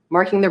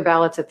 marking their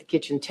ballots at the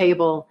kitchen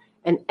table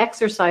and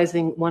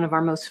exercising one of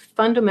our most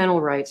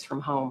fundamental rights from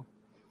home.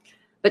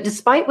 But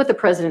despite what the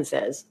president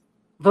says,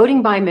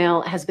 voting by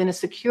mail has been a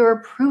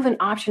secure, proven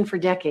option for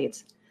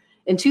decades.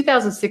 In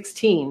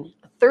 2016,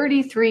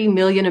 33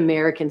 million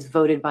Americans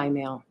voted by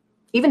mail.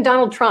 Even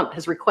Donald Trump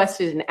has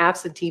requested an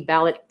absentee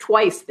ballot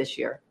twice this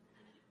year.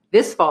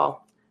 This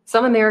fall,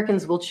 some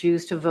Americans will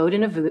choose to vote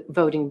in a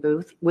voting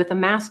booth with a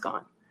mask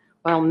on,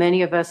 while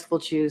many of us will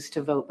choose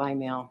to vote by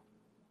mail.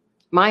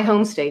 My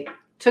home state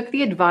took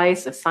the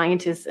advice of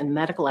scientists and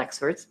medical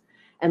experts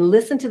and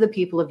listened to the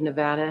people of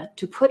Nevada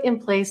to put in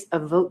place a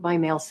vote by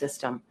mail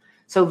system,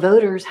 so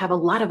voters have a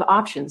lot of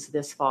options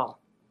this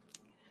fall.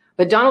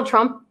 But Donald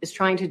Trump is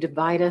trying to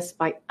divide us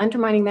by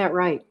undermining that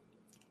right.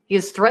 He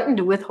has threatened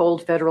to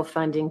withhold federal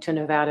funding to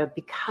Nevada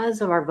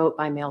because of our vote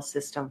by mail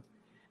system.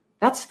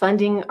 That's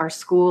funding our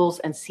schools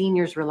and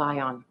seniors rely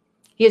on.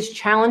 He has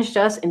challenged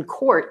us in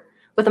court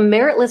with a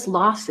meritless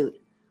lawsuit,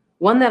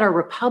 one that our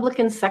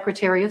Republican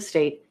Secretary of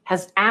State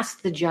has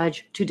asked the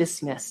judge to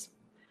dismiss.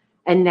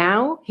 And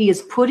now he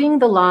is putting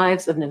the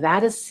lives of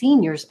Nevada's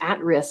seniors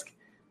at risk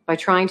by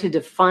trying to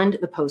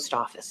defund the post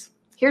office.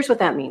 Here's what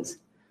that means.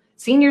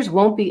 Seniors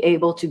won't be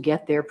able to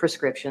get their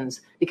prescriptions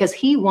because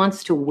he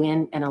wants to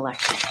win an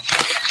election.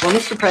 Well,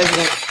 Mr.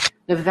 President,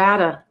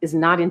 Nevada is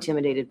not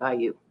intimidated by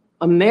you.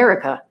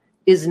 America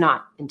is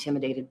not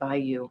intimidated by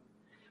you.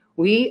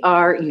 We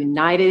are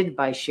united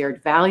by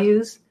shared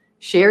values,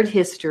 shared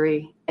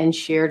history, and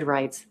shared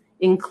rights,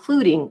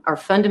 including our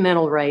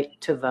fundamental right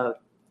to vote.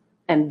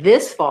 And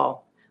this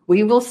fall,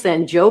 we will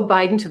send Joe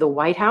Biden to the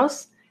White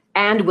House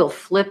and will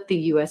flip the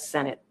U.S.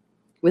 Senate.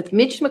 With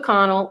Mitch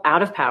McConnell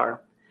out of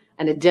power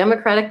and a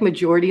Democratic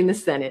majority in the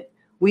Senate,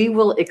 we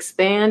will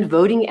expand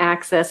voting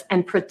access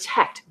and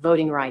protect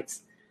voting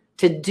rights.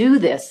 To do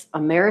this,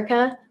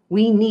 America,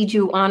 we need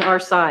you on our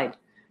side.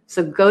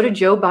 So go to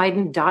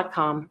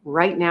joebiden.com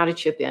right now to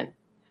chip in,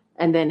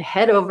 and then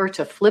head over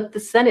to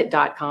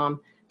flipthesenate.com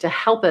to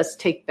help us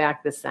take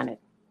back the Senate.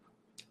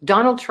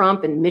 Donald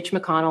Trump and Mitch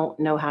McConnell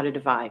know how to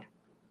divide,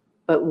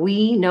 but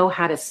we know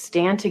how to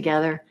stand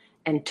together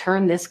and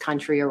turn this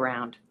country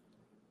around.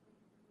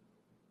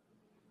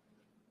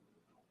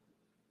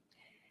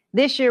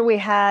 This year, we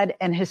had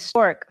an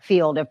historic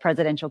field of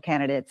presidential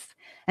candidates,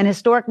 an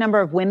historic number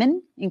of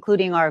women,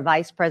 including our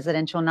vice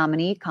presidential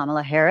nominee,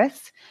 Kamala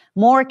Harris,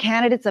 more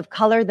candidates of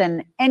color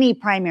than any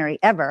primary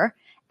ever,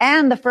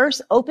 and the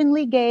first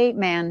openly gay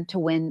man to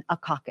win a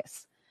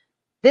caucus.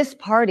 This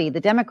party, the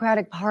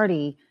Democratic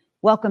Party,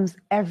 welcomes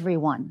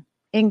everyone,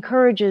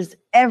 encourages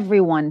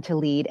everyone to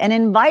lead, and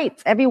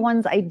invites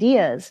everyone's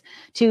ideas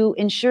to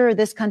ensure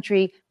this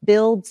country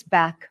builds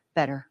back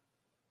better.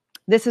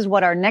 This is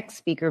what our next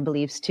speaker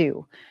believes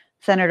too.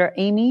 Senator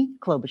Amy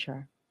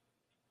Klobuchar.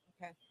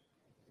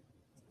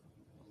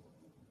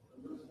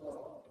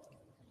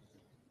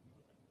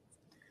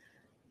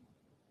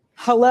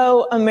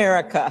 Hello,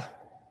 America.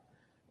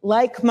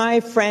 Like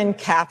my friend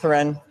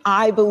Catherine,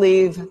 I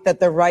believe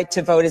that the right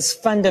to vote is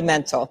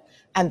fundamental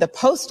and the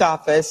post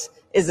office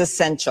is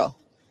essential.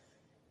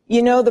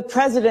 You know, the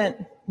president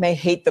may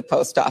hate the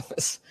post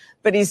office,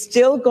 but he's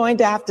still going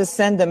to have to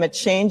send them a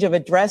change of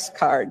address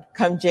card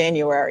come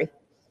January.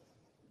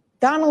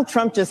 Donald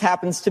Trump just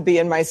happens to be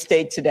in my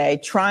state today,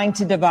 trying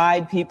to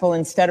divide people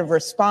instead of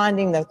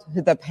responding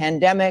to the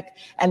pandemic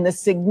and the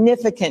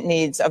significant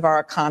needs of our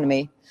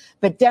economy.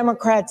 But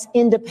Democrats,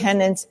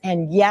 independents,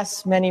 and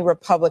yes, many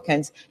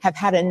Republicans have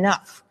had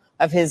enough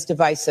of his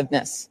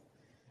divisiveness.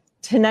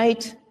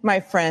 Tonight, my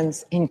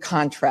friends, in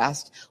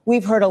contrast,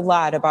 we've heard a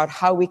lot about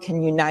how we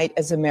can unite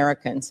as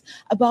Americans,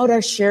 about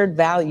our shared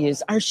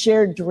values, our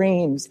shared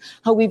dreams,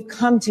 how we've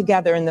come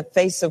together in the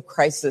face of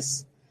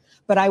crisis.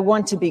 But I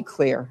want to be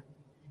clear.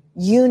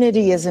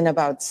 Unity isn't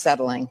about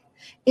settling.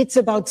 It's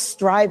about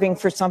striving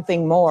for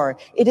something more.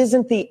 It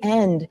isn't the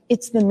end,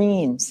 it's the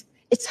means.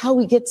 It's how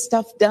we get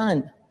stuff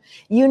done.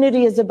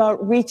 Unity is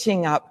about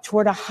reaching up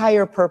toward a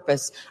higher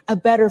purpose, a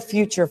better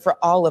future for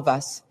all of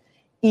us.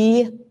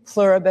 E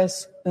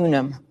pluribus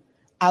unum,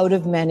 out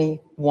of many,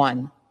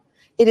 one.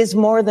 It is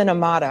more than a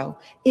motto.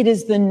 It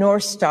is the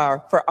North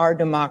Star for our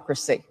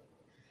democracy.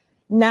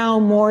 Now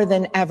more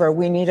than ever,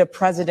 we need a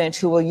president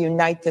who will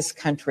unite this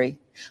country.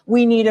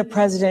 We need a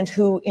president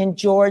who, in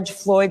George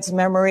Floyd's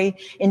memory,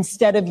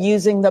 instead of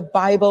using the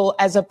Bible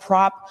as a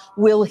prop,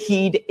 will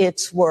heed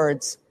its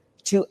words,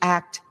 to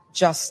act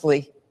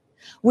justly.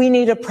 We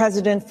need a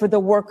president for the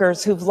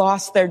workers who've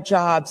lost their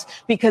jobs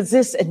because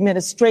this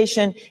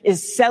administration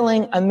is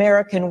selling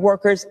American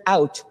workers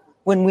out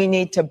when we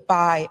need to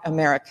buy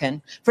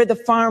American. For the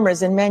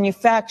farmers and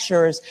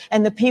manufacturers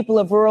and the people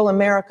of rural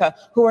America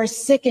who are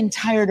sick and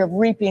tired of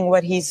reaping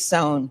what he's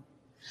sown.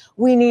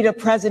 We need a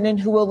president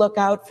who will look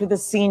out for the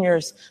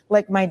seniors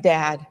like my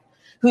dad,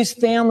 whose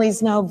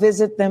families now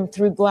visit them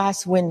through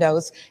glass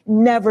windows,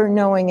 never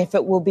knowing if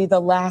it will be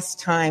the last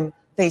time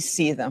they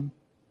see them.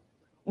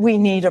 We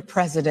need a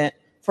president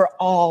for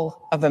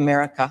all of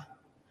America.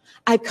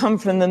 I come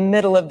from the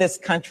middle of this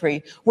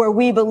country where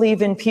we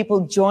believe in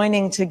people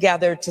joining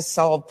together to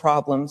solve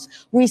problems.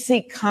 We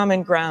seek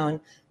common ground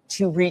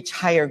to reach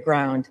higher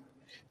ground.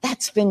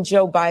 That's been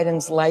Joe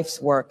Biden's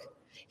life's work.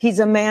 He's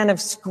a man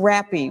of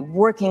scrappy,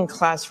 working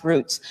class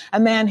roots, a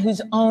man whose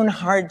own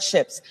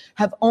hardships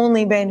have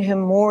only made him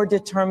more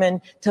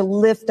determined to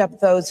lift up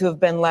those who have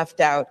been left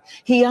out.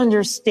 He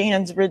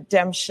understands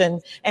redemption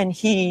and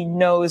he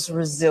knows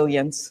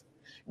resilience.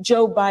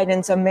 Joe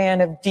Biden's a man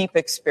of deep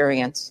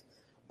experience.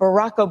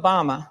 Barack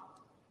Obama,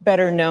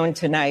 better known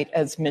tonight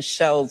as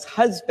Michelle's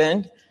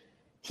husband,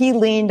 he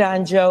leaned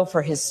on Joe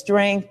for his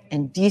strength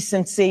and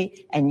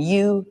decency, and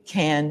you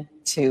can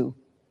too.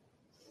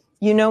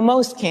 You know,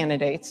 most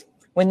candidates,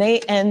 when they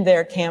end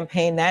their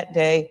campaign, that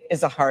day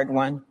is a hard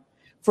one.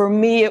 For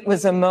me, it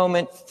was a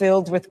moment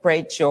filled with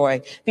great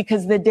joy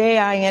because the day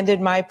I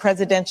ended my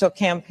presidential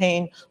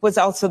campaign was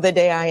also the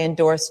day I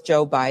endorsed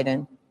Joe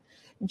Biden.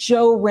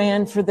 Joe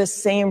ran for the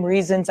same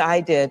reasons I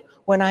did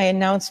when I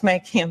announced my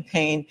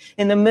campaign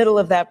in the middle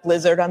of that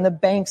blizzard on the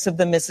banks of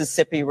the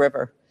Mississippi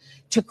River.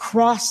 To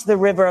cross the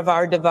river of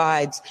our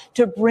divides,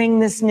 to bring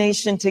this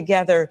nation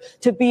together,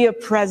 to be a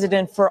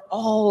president for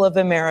all of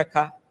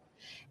America.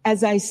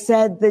 As I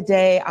said the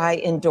day I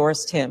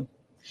endorsed him,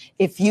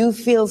 if you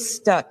feel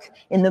stuck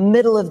in the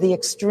middle of the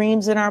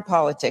extremes in our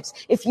politics,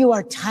 if you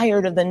are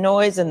tired of the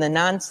noise and the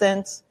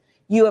nonsense,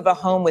 you have a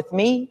home with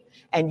me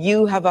and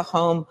you have a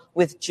home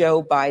with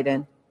Joe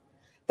Biden.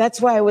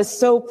 That's why I was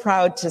so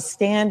proud to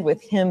stand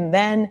with him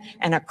then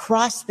and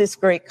across this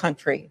great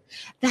country.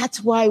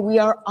 That's why we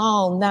are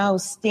all now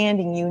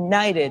standing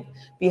united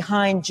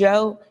behind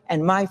Joe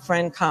and my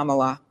friend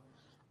Kamala.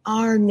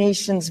 Our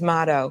nation's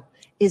motto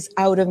is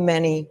out of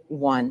many,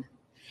 one.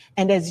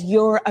 And as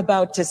you're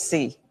about to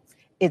see,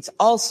 it's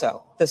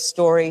also the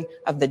story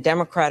of the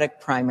Democratic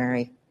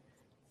primary.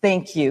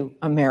 Thank you,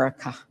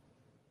 America.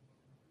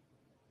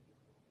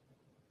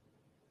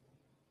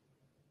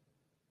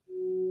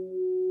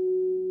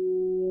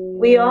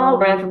 We all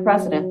ran for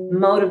president,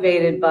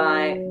 motivated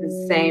by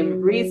the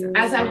same reasons.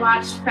 As I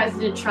watched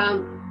President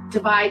Trump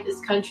divide this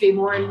country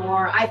more and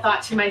more, I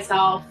thought to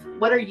myself,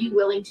 what are you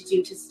willing to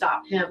do to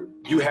stop him?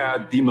 You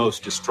had the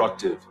most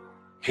destructive,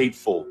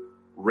 hateful,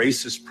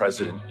 racist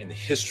president in the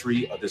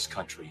history of this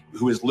country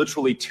who is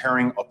literally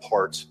tearing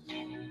apart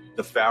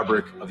the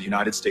fabric of the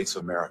United States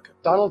of America.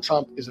 Donald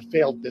Trump is a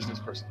failed business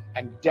person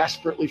and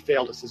desperately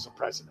failed us as a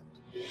president.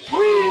 We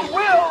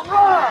will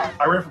run!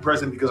 I ran for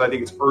president because I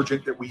think it's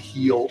urgent that we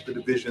heal the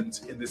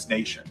divisions in this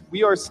nation.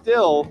 We are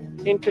still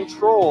in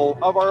control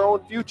of our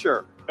own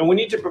future, and we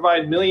need to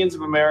provide millions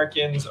of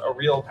Americans a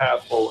real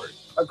path forward.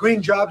 A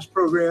green jobs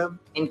program,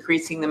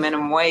 increasing the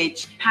minimum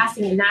wage,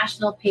 Passing a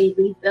national paid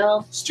leave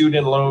bill,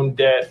 Student loan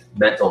debt,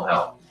 mental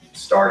health,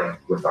 starting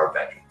with our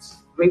veterans.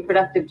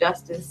 reproductive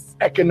justice,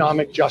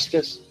 economic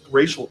justice,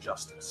 racial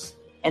justice.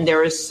 And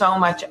there is so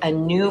much a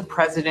new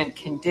president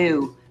can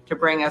do to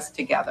bring us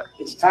together.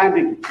 It's time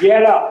to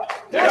get up.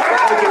 Get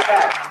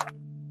back.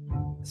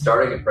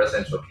 Starting a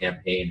presidential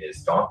campaign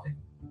is daunting.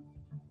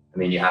 I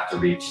mean, you have to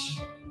reach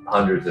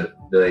hundreds of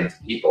millions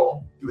of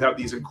people. You have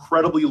these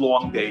incredibly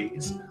long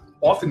days,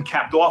 often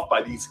capped off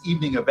by these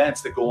evening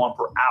events that go on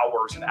for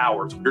hours and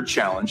hours. Your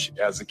challenge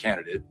as a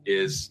candidate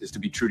is to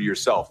be true to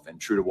yourself and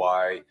true to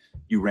why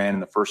you ran in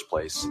the first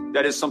place.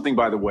 That is something,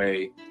 by the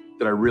way,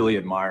 that I really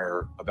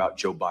admire about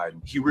Joe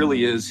Biden. He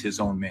really is his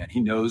own man. He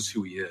knows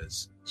who he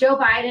is. Joe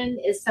Biden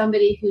is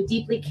somebody who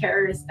deeply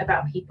cares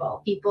about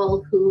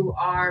people who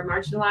are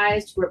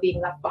marginalized, who are being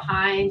left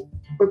behind,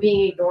 who are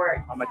being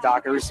ignored. I'm a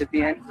DACA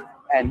recipient,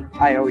 and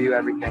I owe you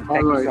everything.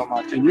 Thank you so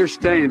much. And you're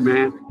staying,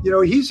 man. You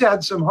know, he's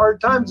had some hard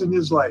times in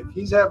his life.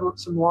 He's had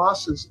some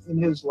losses in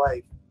his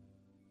life.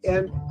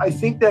 And I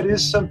think that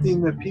is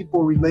something that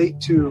people relate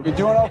to. You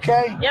doing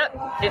okay?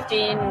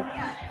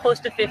 Yep, close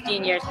to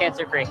 15 years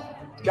cancer-free.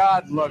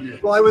 God love you.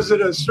 Well, I was at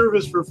a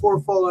service for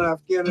 4 fallen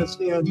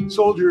Afghanistan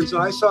soldiers,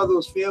 and I saw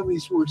those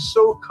families who were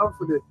so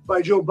comforted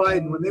by Joe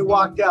Biden. When they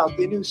walked out,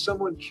 they knew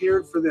someone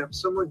cared for them.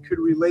 Someone could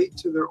relate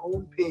to their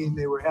own pain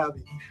they were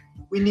having.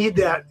 We need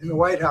that in the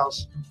White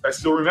House. I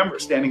still remember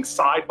standing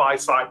side by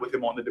side with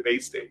him on the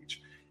debate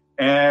stage,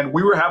 and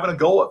we were having a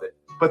go of it.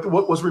 But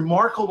what was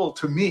remarkable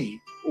to me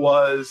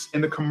was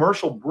in the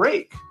commercial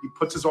break, he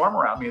puts his arm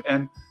around me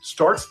and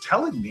starts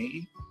telling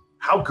me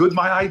how good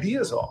my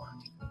ideas are.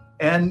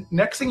 And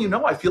next thing you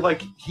know, I feel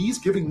like he's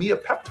giving me a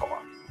pep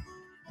talk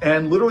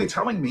and literally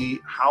telling me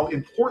how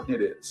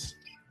important it is,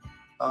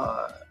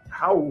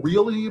 how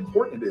really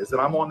important it is that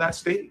I'm on that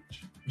stage.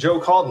 Joe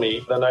called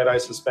me the night I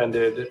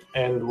suspended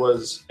and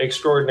was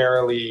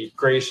extraordinarily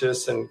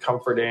gracious and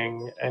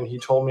comforting. And he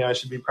told me I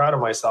should be proud of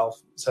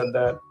myself, said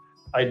that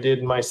I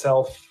did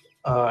myself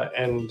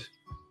and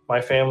my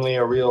family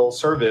a real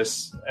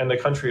service and the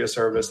country a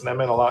service. And that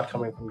meant a lot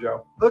coming from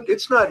Joe. Look,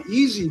 it's not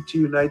easy to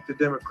unite the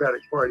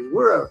Democratic Party.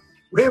 We're a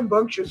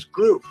rambunctious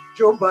group.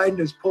 Joe Biden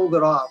has pulled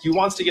it off. He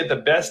wants to get the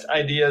best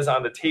ideas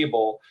on the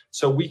table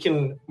so we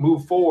can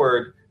move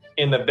forward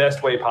in the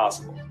best way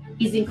possible.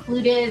 He's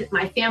included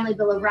my Family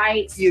Bill of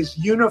Rights. He has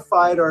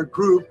unified our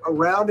group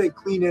around a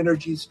clean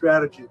energy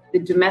strategy. The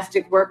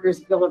Domestic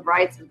Workers Bill of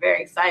Rights, I'm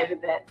very excited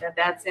that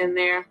that's in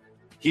there.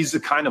 He's the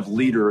kind of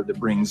leader that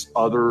brings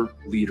other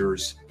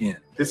leaders in.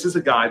 This is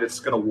a guy that's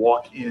going to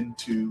walk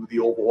into the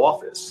Oval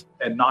Office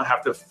and not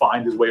have to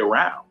find his way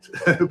around,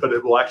 but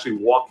it will actually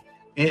walk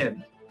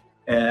in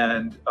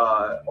and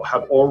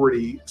have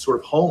already sort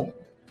of honed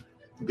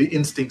the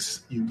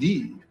instincts you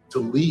need to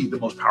lead the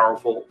most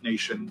powerful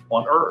nation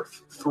on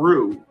earth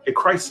through a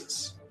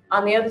crisis.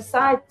 On the other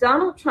side,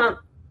 Donald Trump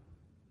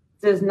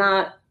does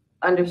not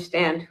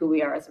understand who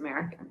we are as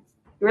Americans.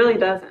 He really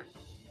doesn't.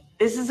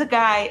 This is a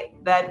guy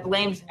that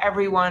blames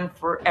everyone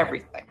for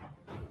everything.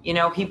 You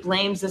know, he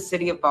blames the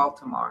city of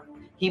Baltimore.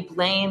 He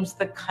blames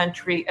the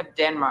country of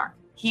Denmark.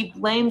 He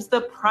blames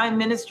the Prime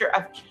Minister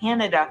of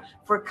Canada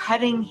for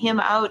cutting him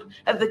out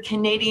of the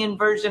Canadian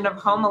version of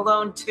Home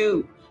Alone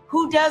 2.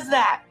 Who does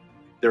that?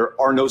 There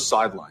are no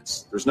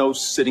sidelines. There's no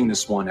sitting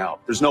this one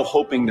out. There's no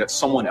hoping that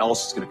someone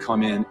else is going to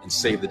come in and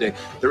save the day.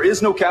 There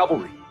is no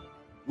cavalry.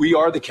 We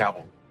are the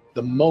cavalry.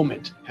 The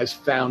moment has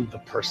found the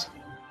person.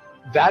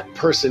 That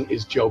person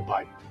is Joe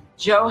Biden.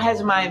 Joe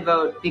has my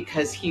vote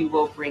because he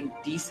will bring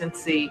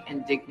decency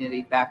and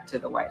dignity back to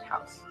the White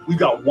House. We've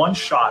got one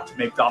shot to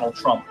make Donald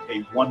Trump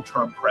a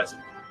one-term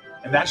president,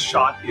 and that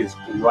shot is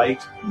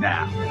right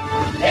now.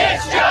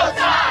 It's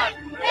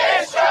showtime!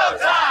 It's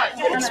showtime!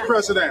 It's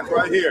president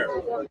right here.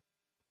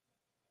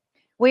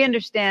 We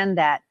understand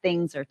that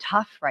things are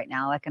tough right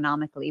now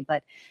economically,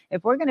 but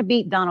if we're going to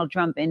beat Donald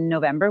Trump in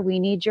November, we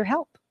need your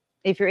help.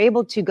 If you're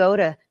able to go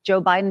to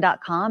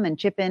joebiden.com and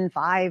chip in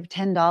 $5,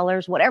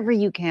 $10, whatever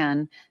you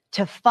can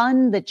to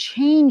fund the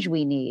change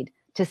we need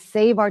to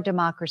save our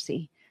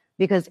democracy,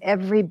 because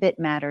every bit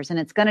matters. And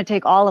it's going to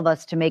take all of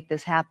us to make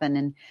this happen.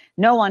 And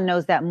no one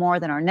knows that more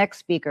than our next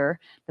speaker,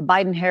 the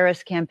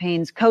Biden-Harris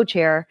campaign's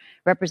co-chair,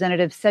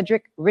 Representative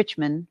Cedric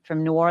Richmond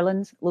from New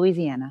Orleans,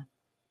 Louisiana.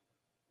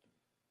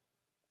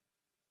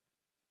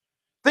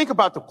 Think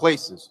about the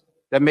places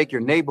that make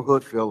your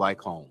neighborhood feel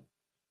like home.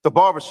 The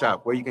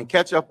barbershop, where you can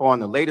catch up on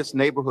the latest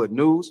neighborhood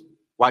news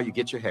while you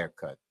get your hair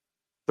cut.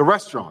 The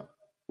restaurant,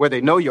 where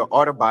they know your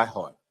order by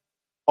heart.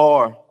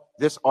 Or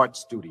this art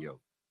studio,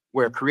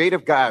 where a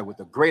creative guy with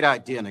a great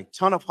idea and a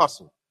ton of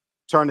hustle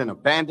turned an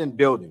abandoned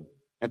building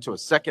into a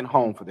second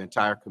home for the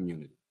entire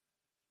community.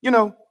 You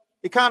know,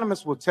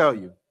 economists will tell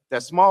you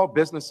that small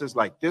businesses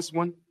like this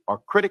one are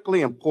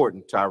critically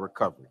important to our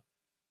recovery.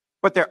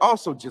 But they're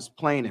also just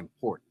plain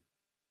important.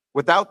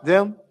 Without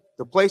them,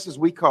 the places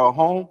we call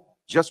home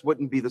just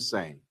wouldn't be the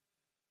same.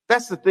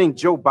 That's the thing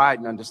Joe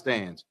Biden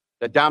understands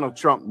that Donald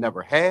Trump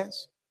never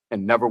has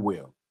and never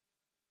will.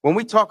 When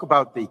we talk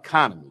about the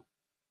economy,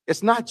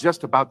 it's not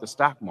just about the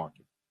stock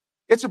market.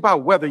 It's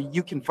about whether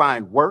you can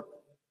find work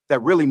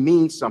that really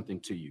means something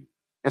to you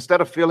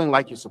instead of feeling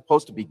like you're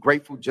supposed to be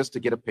grateful just to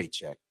get a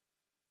paycheck.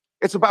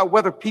 It's about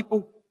whether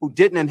people who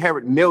didn't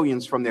inherit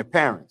millions from their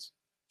parents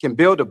can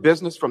build a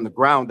business from the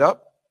ground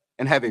up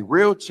and have a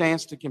real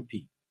chance to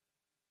compete.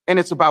 And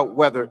it's about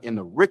whether in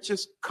the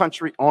richest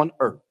country on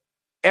earth,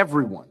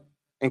 everyone,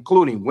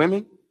 including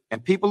women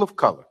and people of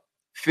color,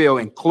 feel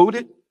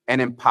included and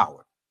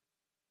empowered.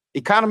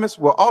 Economists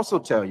will also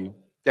tell you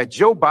that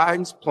Joe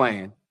Biden's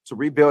plan to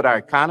rebuild our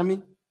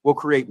economy will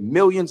create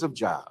millions of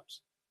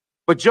jobs.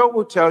 But Joe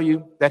will tell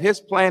you that his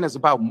plan is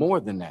about more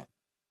than that,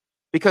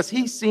 because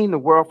he's seen the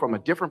world from a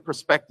different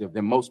perspective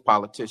than most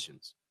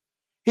politicians.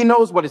 He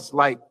knows what it's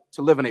like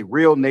to live in a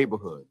real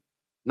neighborhood,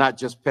 not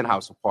just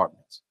penthouse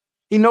apartments.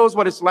 He knows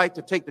what it's like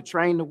to take the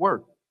train to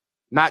work,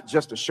 not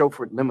just a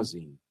chauffeured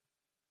limousine.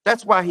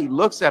 That's why he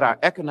looks at our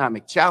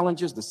economic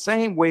challenges the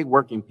same way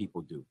working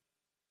people do.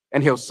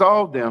 And he'll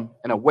solve them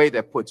in a way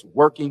that puts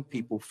working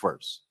people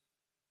first.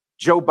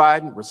 Joe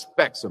Biden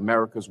respects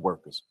America's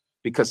workers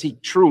because he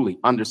truly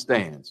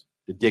understands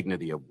the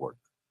dignity of work.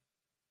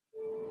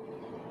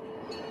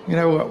 You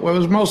know, it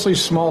was mostly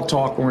small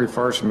talk when we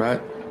first met.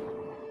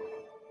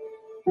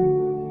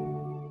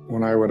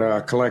 When I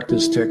would collect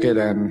his ticket,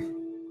 and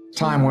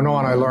time went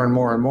on, I learned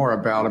more and more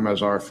about him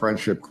as our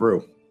friendship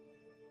grew.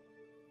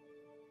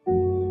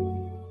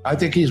 I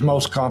think he's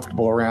most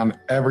comfortable around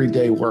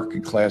everyday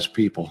working class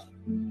people.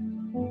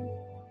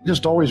 It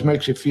just always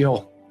makes you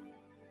feel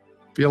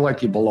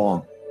like you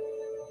belong.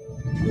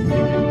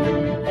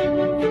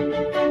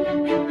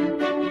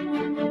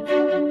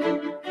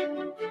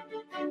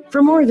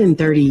 For more than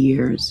 30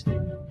 years,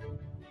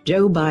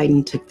 Joe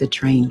Biden took the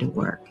train to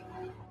work.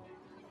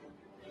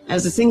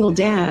 As a single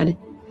dad,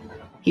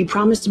 he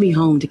promised to be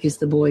home to kiss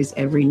the boys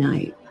every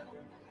night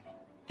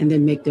and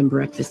then make them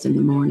breakfast in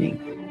the morning.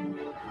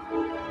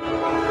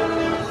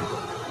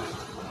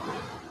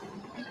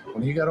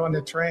 When he got on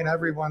the train,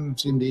 everyone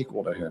seemed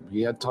equal to him.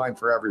 He had time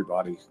for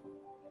everybody.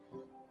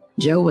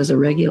 Joe was a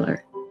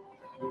regular.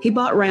 He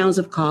bought rounds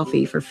of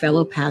coffee for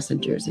fellow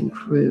passengers and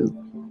crew,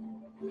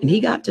 and he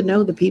got to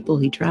know the people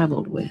he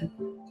traveled with.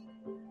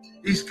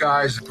 These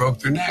guys broke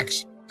their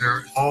necks.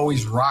 They're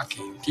always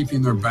rocking,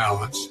 keeping their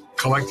balance,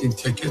 collecting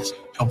tickets,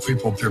 help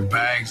people with their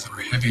bags that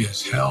were heavy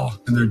as hell.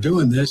 And they're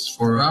doing this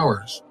for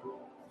hours.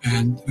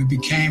 And we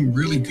became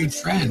really good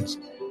friends.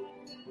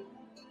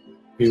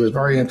 He was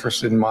very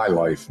interested in my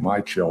life,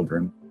 my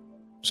children.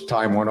 As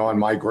time went on,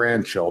 my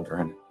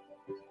grandchildren.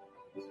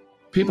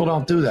 People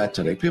don't do that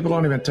today. People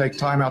don't even take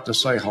time out to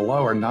say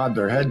hello or nod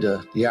their head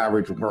to the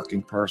average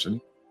working person.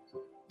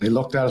 They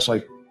looked at us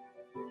like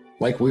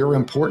we were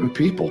important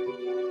people.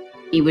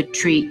 He would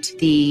treat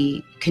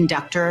the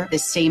conductor the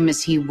same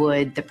as he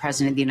would the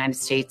President of the United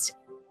States.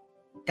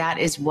 That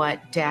is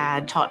what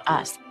Dad taught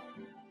us,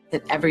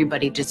 that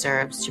everybody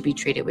deserves to be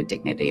treated with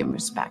dignity and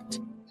respect.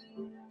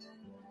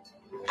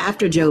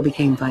 After Joe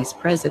became vice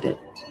president,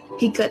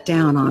 he cut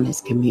down on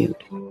his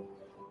commute,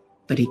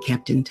 but he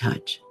kept in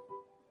touch.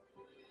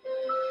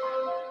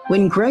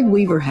 When Greg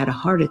Weaver had a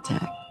heart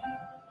attack,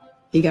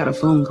 he got a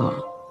phone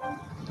call.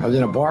 I was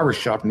in a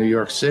barbershop in New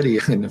York City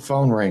and the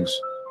phone rings.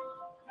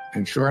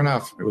 And sure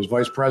enough, it was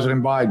Vice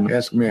President Biden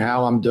asking me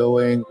how I'm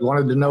doing. He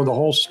wanted to know the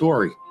whole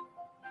story.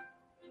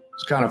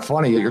 It's kind of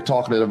funny that you're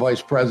talking to the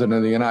Vice President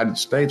of the United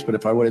States, but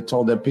if I would have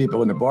told that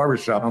people in the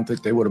barbershop, I don't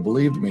think they would have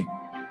believed me.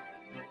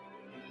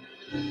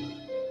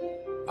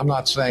 I'm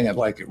not saying it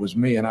like it was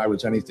me and I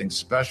was anything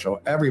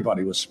special.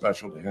 Everybody was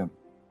special to him.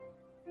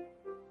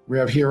 We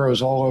have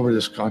heroes all over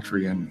this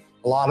country, and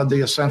a lot of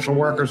the essential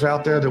workers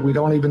out there that we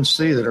don't even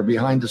see that are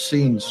behind the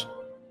scenes.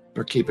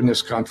 They're keeping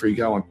this country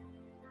going.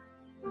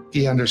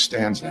 He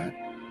understands that.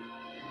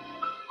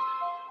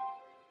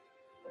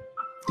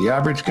 The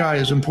average guy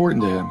is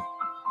important to him.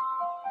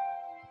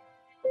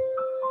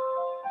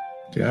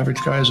 The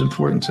average guy is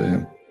important to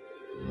him.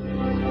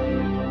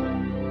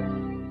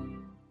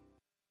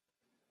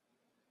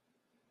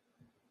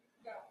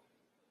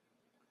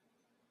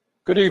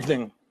 Good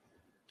evening.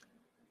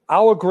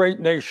 Our great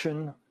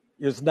nation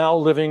is now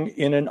living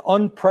in an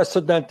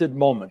unprecedented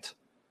moment.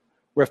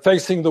 We're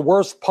facing the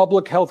worst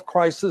public health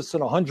crisis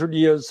in 100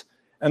 years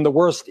and the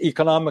worst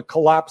economic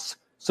collapse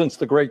since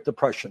the Great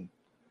Depression.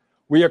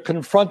 We are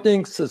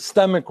confronting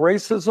systemic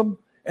racism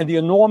and the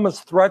enormous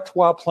threat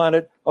to our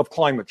planet of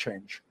climate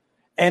change.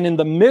 And in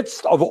the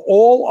midst of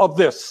all of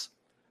this,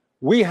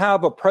 we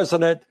have a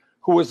president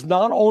who is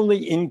not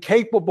only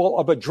incapable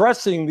of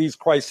addressing these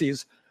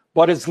crises,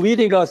 but is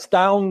leading us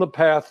down the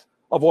path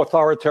of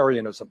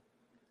authoritarianism.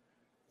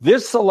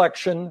 This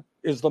election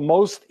is the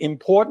most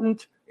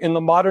important in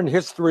the modern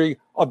history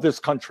of this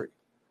country.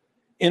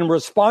 In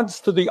response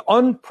to the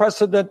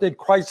unprecedented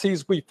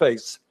crises we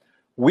face,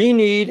 we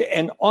need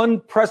an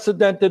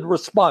unprecedented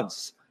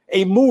response,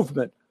 a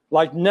movement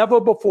like never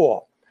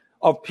before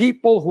of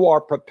people who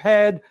are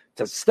prepared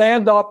to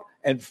stand up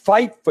and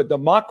fight for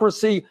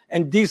democracy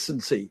and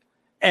decency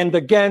and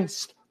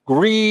against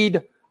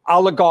greed,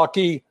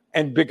 oligarchy,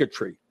 and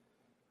bigotry.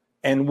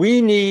 And we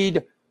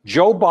need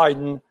Joe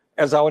Biden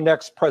as our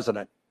next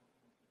president.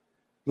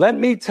 Let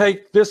me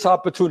take this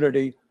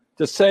opportunity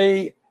to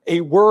say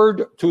a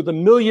word to the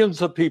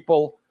millions of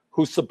people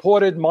who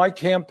supported my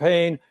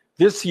campaign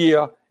this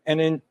year and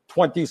in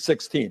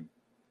 2016.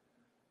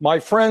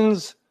 My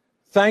friends,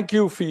 thank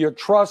you for your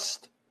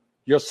trust,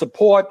 your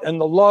support,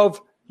 and the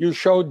love you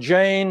showed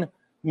Jane,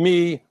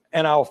 me,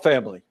 and our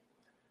family.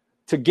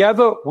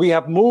 Together, we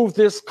have moved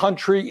this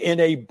country in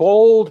a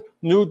bold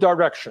new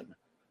direction,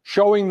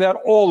 showing that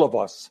all of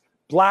us,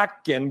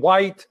 Black and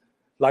white,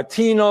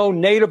 Latino,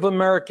 Native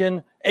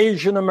American,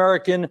 Asian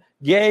American,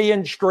 gay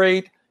and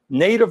straight,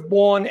 native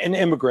born and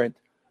immigrant,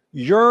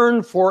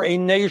 yearn for a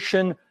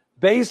nation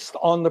based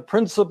on the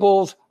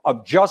principles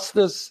of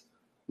justice,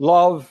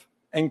 love,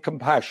 and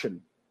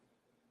compassion.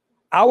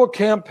 Our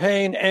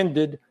campaign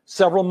ended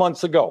several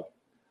months ago,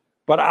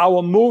 but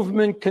our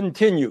movement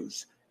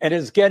continues and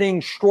is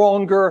getting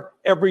stronger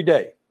every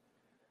day.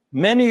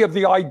 Many of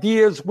the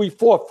ideas we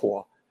fought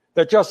for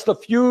that just a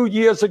few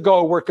years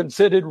ago were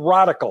considered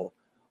radical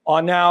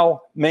are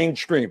now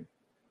mainstream.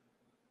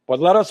 But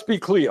let us be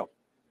clear,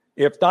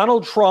 if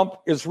Donald Trump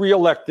is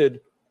reelected,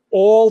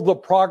 all the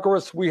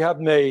progress we have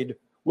made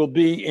will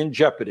be in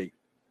jeopardy.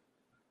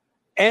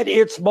 At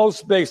its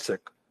most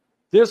basic,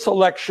 this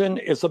election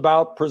is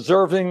about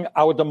preserving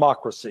our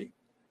democracy.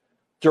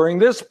 During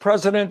this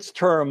president's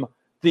term,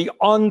 the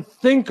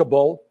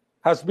unthinkable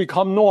has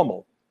become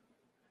normal.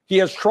 He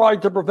has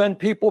tried to prevent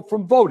people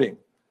from voting,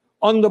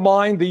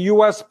 undermined the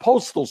U.S.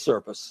 Postal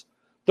Service,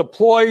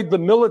 deployed the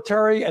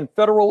military and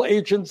federal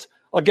agents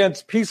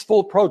against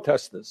peaceful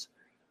protesters,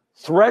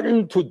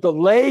 threatened to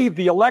delay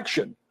the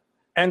election,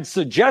 and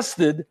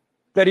suggested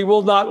that he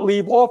will not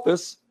leave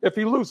office if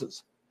he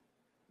loses.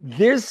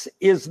 This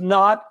is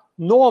not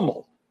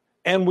normal,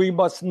 and we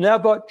must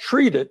never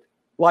treat it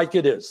like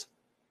it is.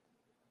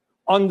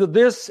 Under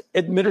this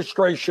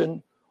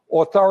administration,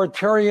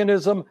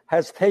 authoritarianism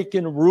has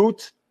taken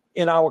root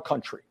in our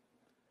country.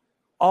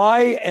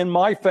 I and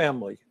my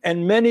family,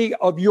 and many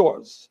of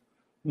yours,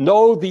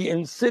 know the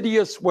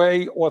insidious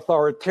way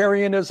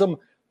authoritarianism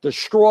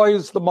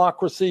destroys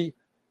democracy,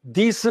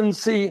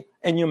 decency,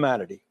 and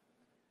humanity.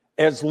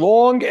 As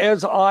long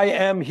as I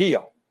am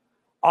here,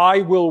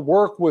 I will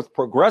work with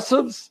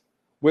progressives,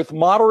 with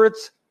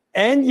moderates,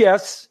 and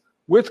yes,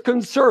 with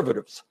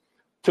conservatives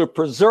to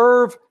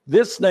preserve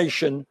this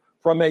nation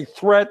from a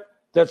threat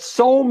that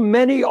so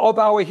many of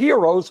our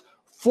heroes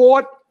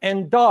fought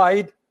and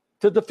died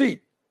to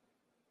defeat.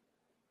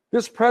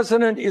 This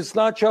president is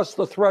not just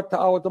a threat to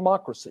our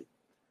democracy,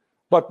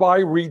 but by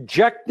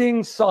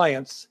rejecting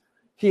science,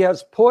 he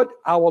has put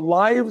our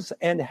lives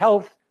and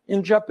health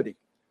in jeopardy.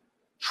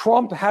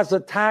 Trump has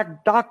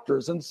attacked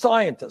doctors and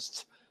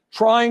scientists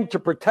trying to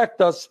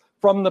protect us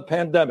from the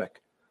pandemic,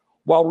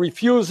 while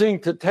refusing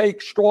to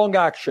take strong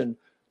action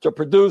to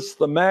produce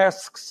the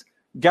masks,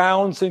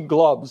 gowns, and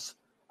gloves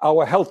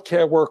our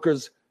healthcare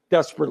workers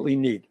desperately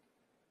need.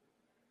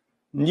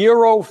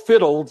 Nero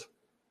fiddled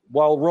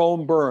while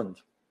Rome burned.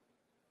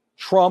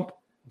 Trump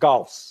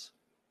golfs.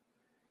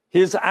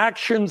 His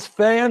actions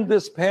fanned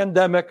this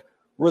pandemic,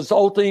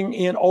 resulting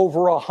in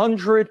over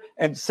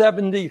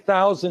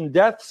 170,000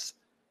 deaths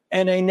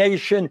and a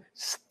nation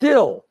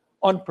still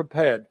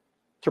unprepared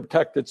to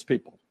protect its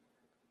people.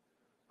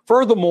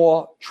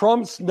 Furthermore,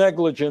 Trump's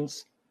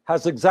negligence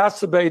has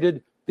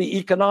exacerbated the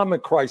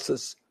economic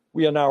crisis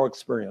we are now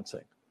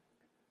experiencing.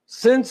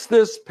 Since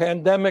this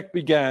pandemic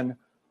began,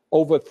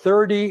 over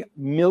 30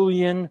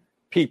 million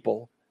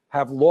people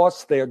have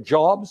lost their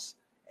jobs,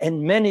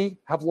 and many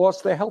have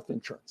lost their health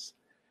insurance.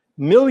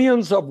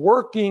 Millions of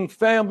working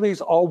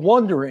families are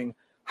wondering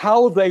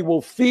how they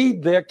will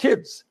feed their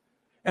kids,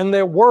 and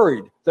they're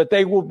worried that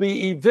they will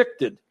be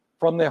evicted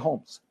from their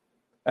homes.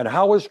 And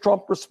how has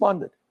Trump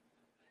responded?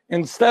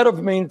 Instead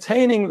of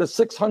maintaining the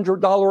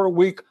 $600 a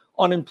week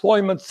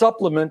unemployment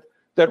supplement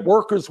that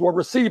workers were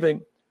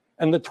receiving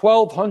and the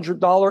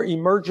 $1,200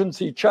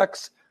 emergency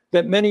checks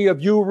that many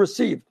of you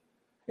received,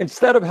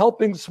 instead of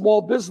helping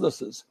small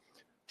businesses,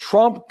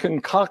 Trump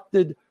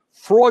concocted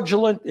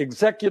fraudulent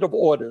executive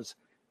orders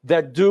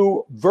that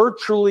do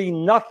virtually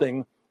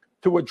nothing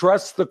to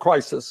address the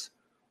crisis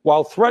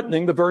while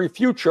threatening the very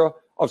future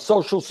of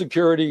Social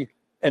Security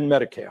and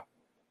Medicare.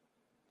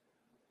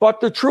 But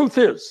the truth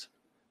is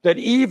that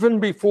even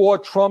before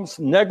Trump's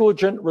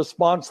negligent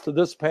response to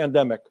this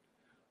pandemic,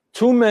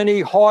 too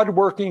many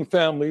hardworking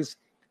families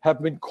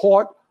have been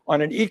caught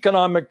on an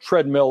economic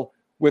treadmill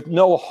with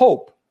no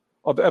hope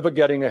of ever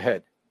getting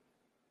ahead.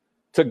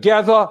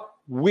 Together,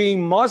 we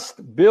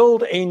must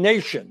build a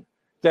nation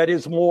that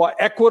is more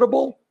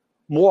equitable,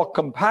 more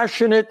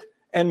compassionate,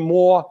 and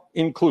more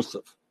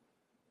inclusive.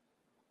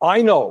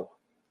 I know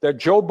that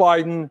Joe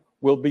Biden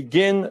will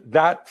begin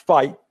that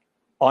fight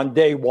on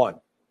day one.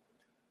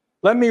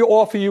 Let me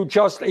offer you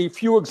just a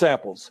few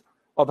examples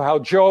of how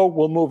Joe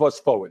will move us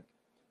forward.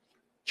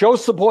 Joe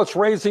supports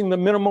raising the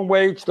minimum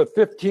wage to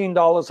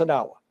 $15 an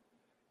hour.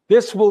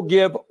 This will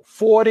give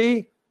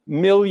 40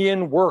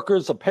 million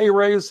workers a pay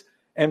raise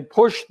and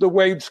push the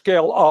wage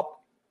scale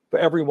up for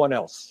everyone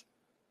else.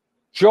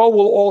 Joe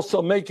will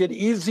also make it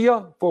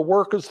easier for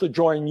workers to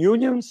join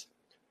unions,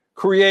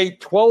 create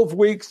 12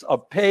 weeks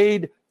of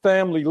paid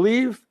family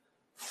leave,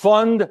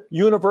 fund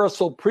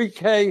universal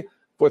pre-K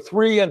for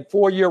 3- and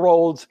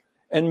 4-year-olds,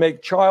 and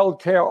make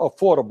childcare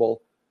affordable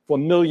for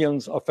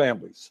millions of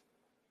families.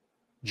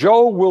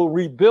 Joe will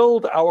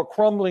rebuild our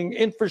crumbling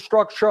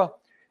infrastructure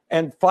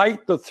and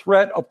fight the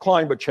threat of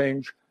climate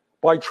change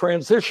by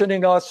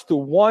transitioning us to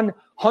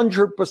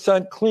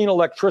 100% clean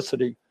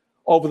electricity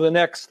over the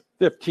next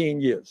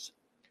 15 years.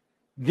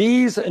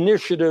 These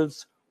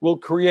initiatives will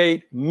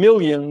create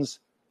millions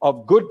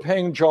of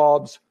good-paying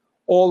jobs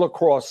all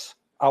across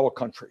our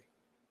country.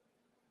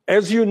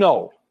 As you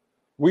know,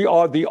 we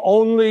are the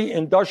only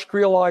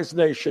industrialized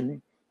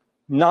nation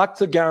not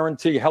to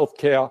guarantee health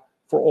care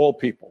for all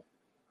people.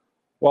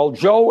 While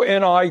Joe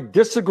and I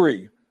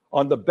disagree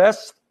on the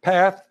best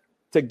path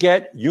to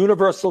get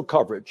universal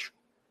coverage,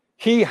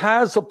 he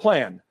has a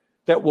plan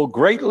that will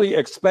greatly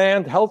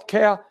expand health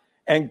care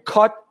and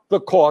cut the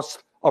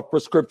cost of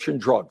prescription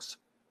drugs.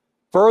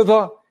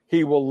 Further,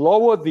 he will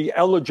lower the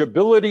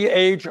eligibility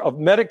age of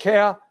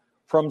Medicare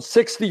from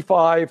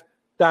 65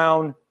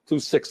 down to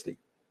 60.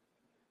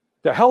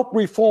 To help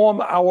reform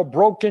our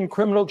broken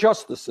criminal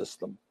justice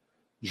system,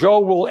 Joe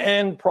will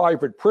end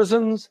private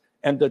prisons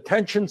and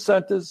detention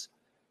centers,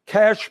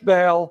 cash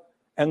bail,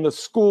 and the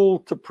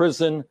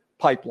school-to-prison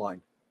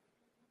pipeline.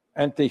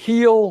 And to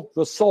heal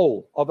the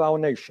soul of our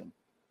nation,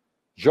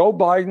 Joe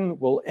Biden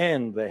will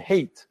end the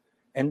hate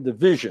and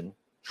division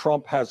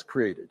Trump has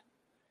created.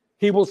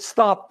 He will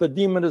stop the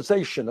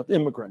demonization of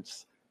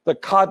immigrants, the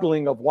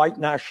coddling of white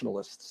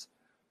nationalists,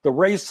 the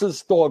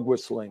racist dog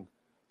whistling,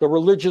 the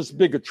religious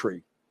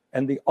bigotry,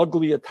 and the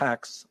ugly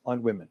attacks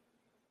on women.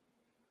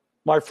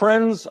 My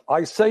friends,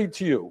 I say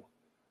to you,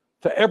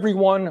 to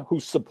everyone who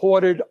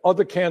supported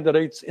other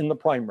candidates in the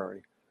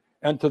primary,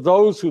 and to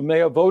those who may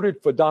have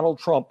voted for Donald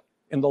Trump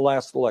in the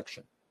last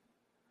election,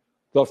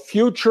 the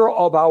future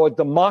of our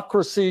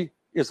democracy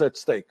is at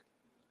stake.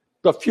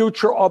 The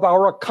future of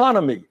our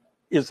economy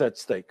is at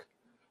stake.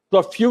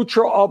 The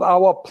future of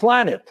our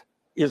planet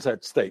is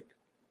at stake.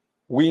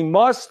 We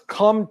must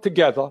come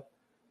together,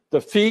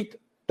 defeat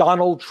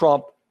Donald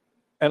Trump,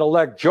 and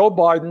elect Joe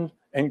Biden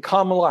and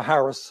Kamala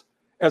Harris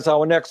as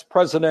our next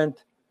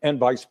president and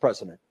vice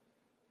president.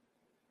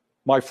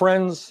 My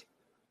friends,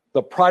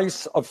 the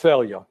price of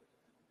failure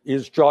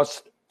is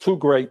just too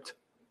great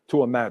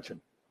to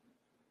imagine.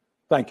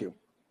 Thank you.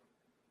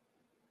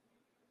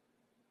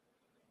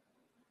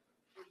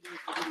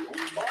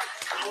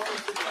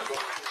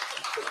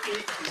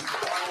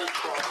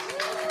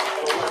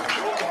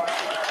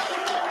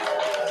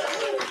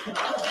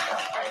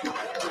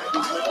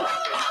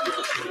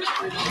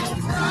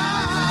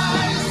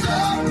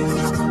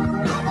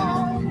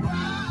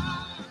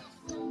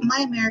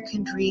 My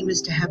American dream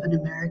is to have an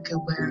America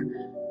where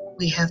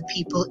we have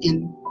people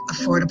in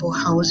affordable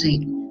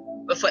housing.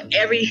 But for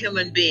every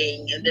human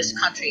being in this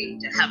country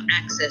to have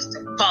access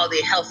to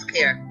quality health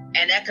care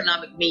and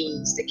economic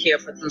means to care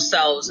for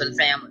themselves and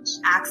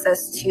families.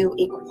 Access to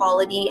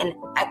equality and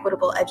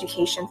equitable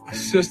education. A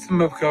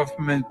system of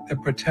government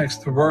that protects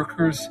the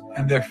workers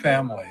and their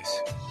families.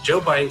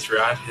 Joe Biden,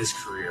 throughout his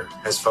career,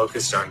 has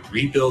focused on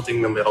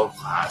rebuilding the middle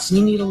class.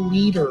 We need a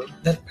leader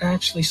that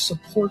actually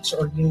supports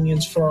our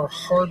unions for our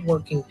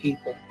hardworking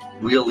people.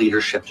 Real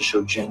leadership to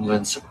show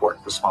genuine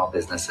support for small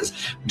businesses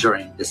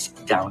during this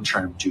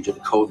downturn due to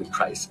the COVID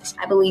crisis.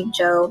 I believe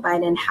Joe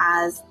Biden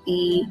has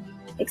the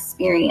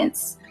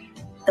experience,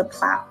 the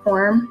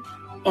platform,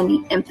 and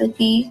the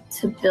empathy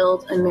to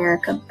build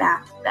America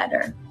back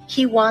better.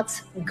 He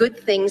wants good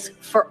things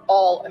for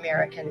all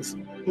Americans,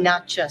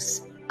 not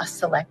just a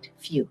select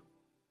few.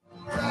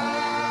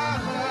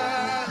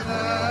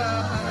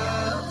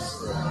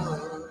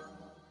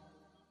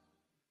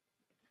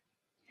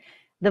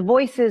 The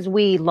voices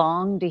we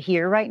long to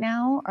hear right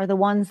now are the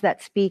ones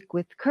that speak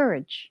with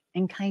courage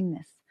and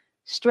kindness,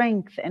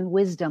 strength and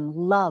wisdom,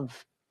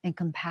 love and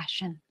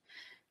compassion.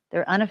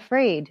 They're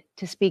unafraid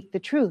to speak the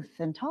truth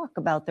and talk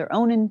about their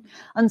own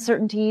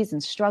uncertainties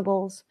and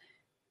struggles.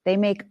 They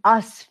make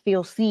us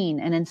feel seen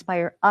and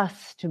inspire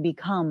us to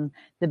become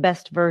the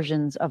best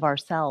versions of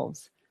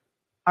ourselves.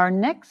 Our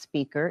next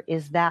speaker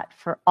is that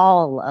for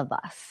all of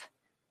us.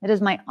 It is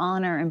my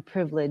honor and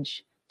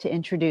privilege to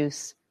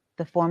introduce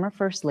the former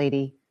First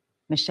Lady,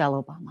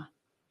 Michelle Obama.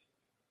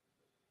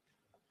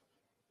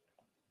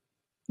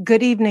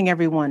 Good evening,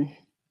 everyone.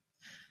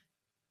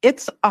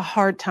 It's a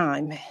hard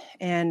time,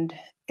 and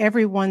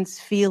everyone's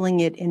feeling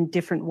it in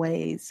different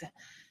ways.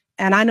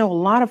 And I know a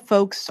lot of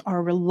folks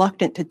are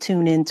reluctant to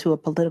tune into a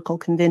political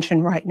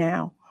convention right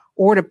now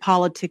or to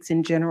politics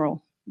in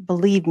general.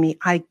 Believe me,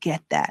 I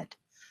get that.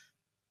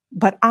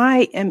 But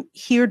I am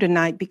here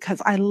tonight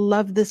because I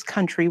love this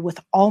country with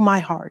all my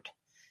heart.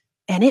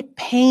 And it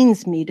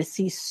pains me to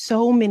see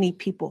so many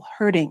people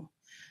hurting.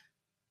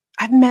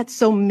 I've met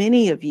so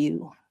many of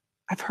you.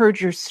 I've heard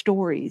your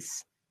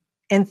stories.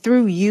 And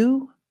through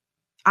you,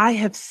 I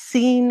have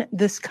seen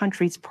this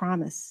country's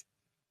promise.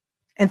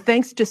 And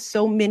thanks to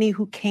so many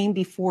who came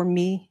before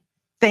me,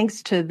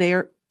 thanks to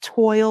their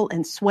toil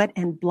and sweat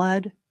and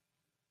blood,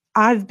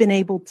 I've been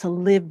able to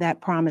live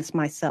that promise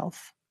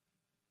myself.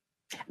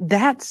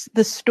 That's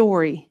the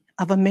story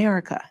of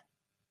America.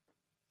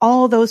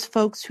 all those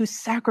folks who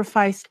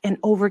sacrificed and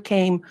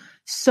overcame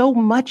so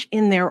much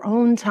in their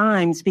own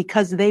times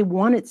because they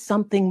wanted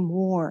something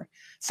more,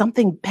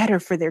 something better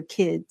for their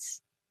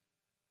kids.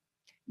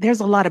 There's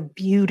a lot of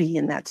beauty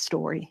in that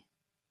story.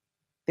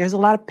 There's a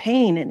lot of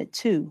pain in it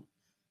too.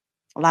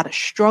 A lot of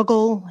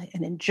struggle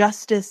and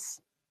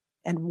injustice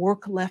and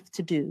work left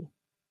to do.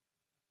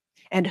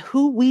 And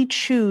who we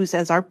choose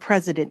as our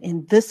president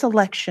in this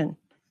election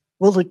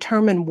will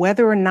determine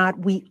whether or not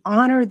we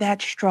honor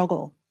that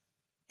struggle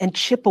and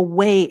chip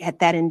away at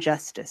that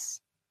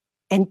injustice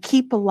and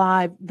keep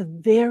alive the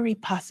very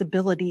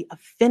possibility of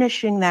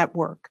finishing that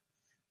work.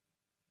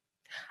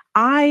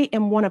 I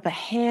am one of a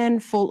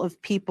handful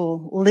of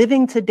people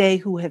living today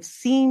who have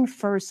seen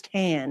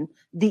firsthand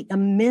the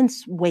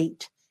immense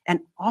weight and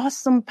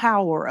awesome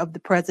power of the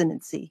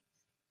presidency.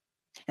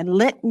 And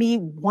let me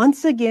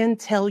once again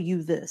tell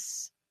you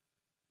this: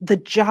 the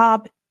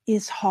job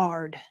is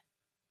hard.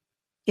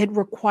 It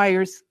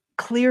requires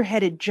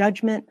clear-headed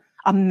judgment,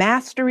 a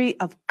mastery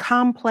of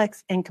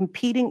complex and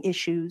competing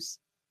issues,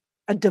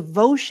 a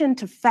devotion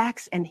to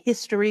facts and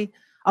history,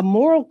 a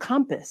moral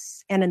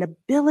compass, and an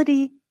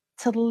ability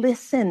to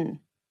listen,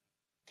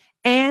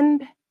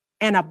 and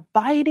an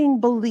abiding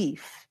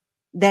belief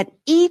that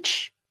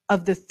each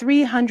of the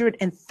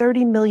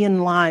 330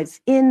 million lives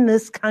in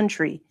this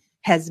country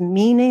has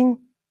meaning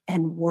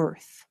and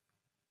worth.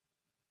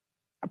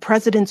 A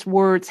president's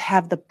words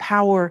have the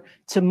power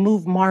to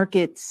move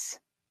markets.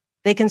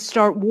 They can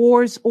start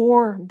wars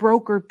or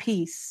broker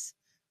peace.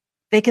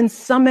 They can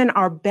summon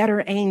our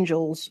better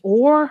angels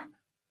or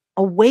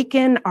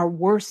awaken our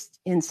worst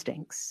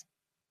instincts.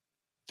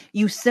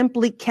 You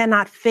simply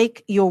cannot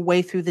fake your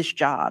way through this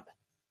job.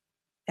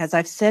 As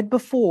I've said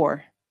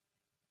before,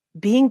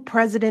 being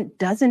president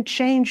doesn't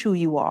change who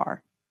you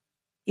are.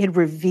 It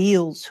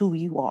reveals who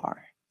you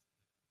are.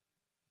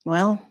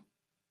 Well,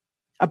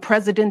 a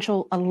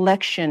presidential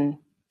election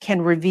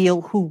can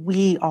reveal who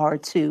we are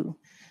too.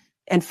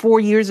 And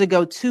 4 years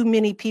ago, too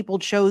many people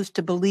chose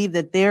to believe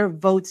that their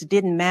votes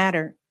didn't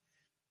matter.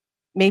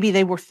 Maybe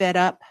they were fed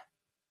up.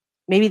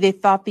 Maybe they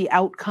thought the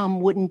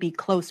outcome wouldn't be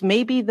close.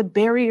 Maybe the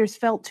barriers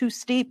felt too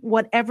steep,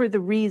 whatever the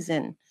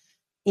reason.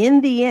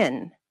 In the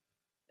end,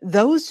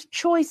 those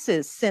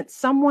choices sent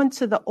someone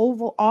to the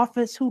Oval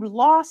Office who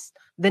lost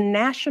the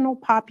national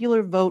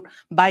popular vote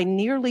by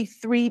nearly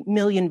 3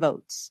 million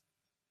votes.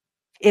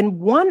 In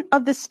one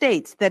of the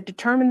states that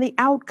determined the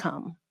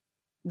outcome,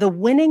 the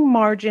winning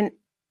margin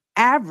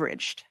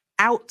averaged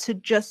out to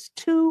just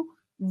 2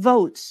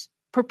 votes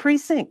per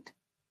precinct.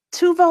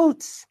 2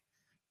 votes.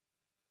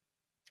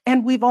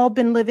 And we've all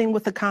been living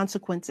with the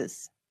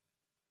consequences.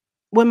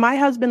 When my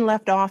husband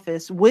left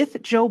office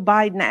with Joe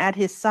Biden at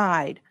his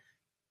side,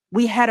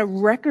 we had a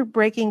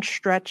record-breaking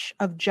stretch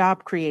of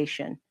job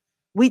creation.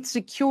 We'd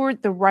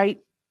secured the right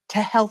to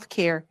health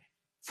care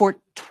for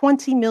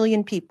 20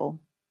 million people.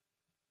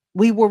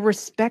 We were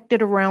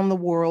respected around the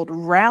world,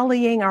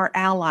 rallying our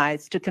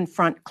allies to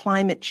confront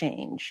climate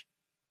change.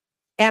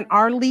 And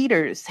our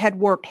leaders had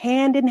worked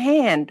hand in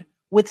hand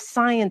with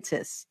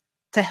scientists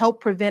to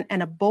help prevent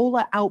an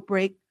Ebola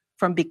outbreak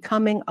from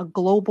becoming a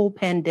global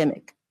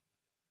pandemic.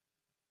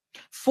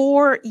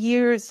 4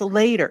 years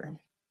later,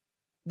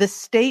 the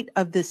state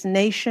of this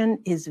nation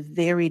is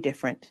very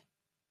different.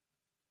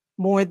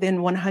 More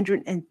than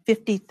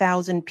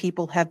 150,000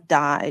 people have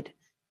died,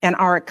 and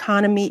our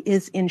economy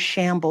is in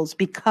shambles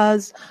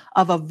because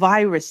of a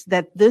virus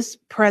that this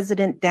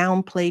president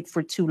downplayed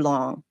for too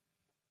long.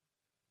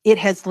 It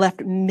has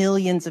left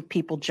millions of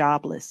people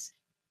jobless.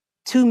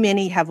 Too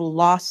many have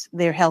lost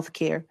their health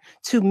care.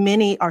 Too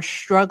many are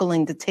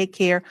struggling to take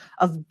care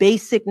of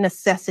basic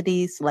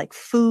necessities like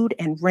food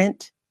and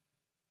rent.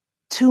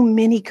 Too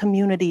many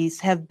communities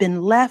have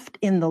been left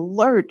in the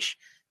lurch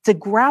to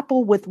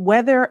grapple with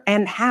whether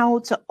and how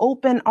to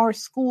open our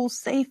schools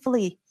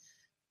safely.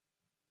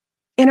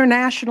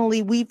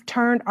 Internationally, we've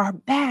turned our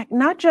back,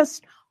 not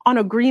just on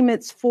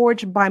agreements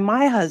forged by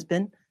my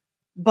husband,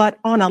 but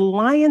on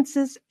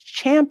alliances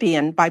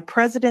championed by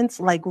presidents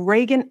like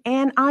Reagan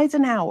and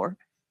Eisenhower.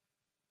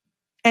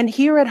 And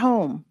here at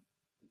home,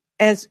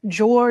 as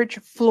George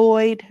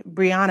Floyd,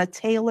 Breonna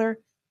Taylor,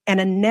 and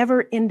a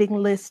never-ending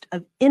list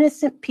of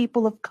innocent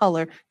people of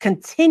color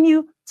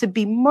continue to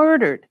be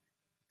murdered,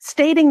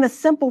 stating the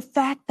simple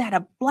fact that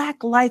a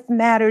Black Life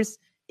Matters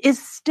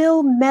is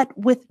still met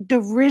with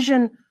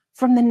derision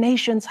from the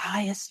nation's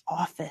highest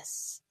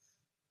office.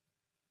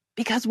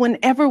 Because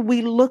whenever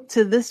we look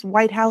to this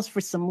White House for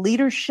some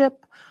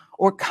leadership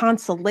or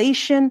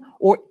consolation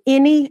or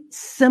any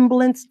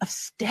semblance of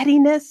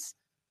steadiness,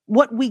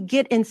 what we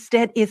get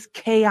instead is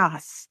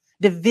chaos,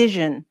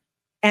 division,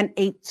 and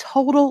a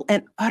total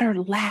and utter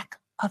lack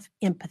of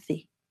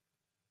empathy.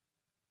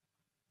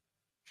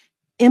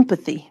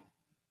 Empathy.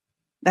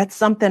 That's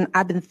something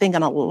I've been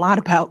thinking a lot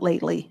about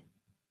lately.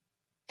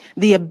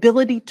 The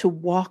ability to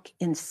walk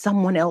in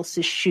someone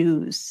else's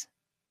shoes.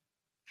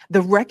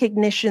 The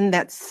recognition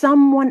that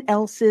someone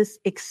else's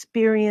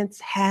experience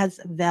has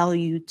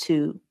value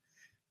too.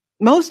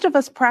 Most of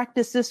us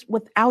practice this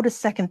without a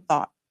second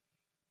thought.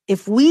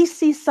 If we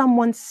see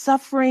someone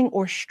suffering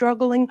or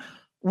struggling,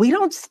 we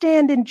don't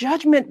stand in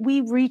judgment,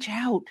 we reach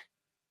out,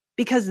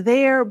 because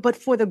there, but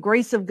for the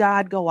grace of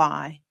God, go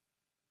I.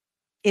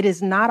 It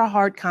is not a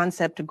hard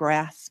concept to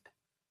grasp.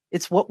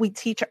 It's what we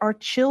teach our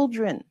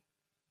children.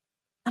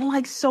 And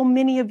like so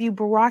many of you,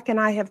 Barack and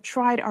I have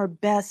tried our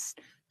best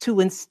to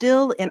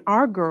instill in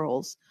our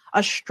girls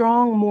a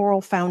strong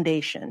moral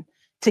foundation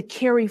to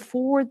carry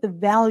forward the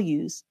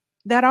values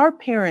that our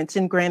parents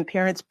and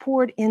grandparents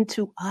poured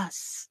into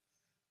us.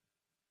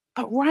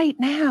 But right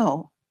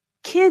now,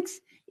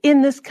 kids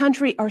in this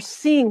country are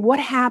seeing what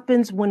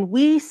happens when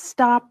we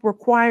stop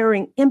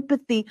requiring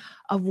empathy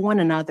of one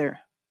another.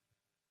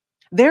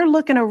 They're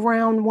looking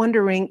around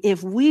wondering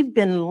if we've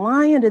been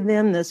lying to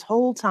them this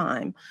whole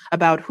time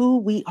about who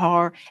we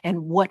are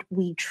and what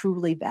we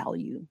truly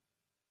value.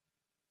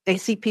 They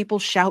see people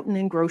shouting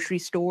in grocery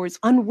stores,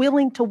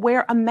 unwilling to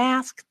wear a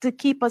mask to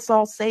keep us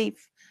all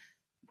safe.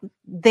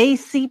 They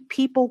see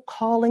people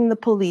calling the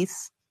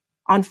police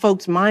on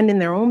folks minding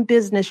their own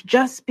business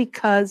just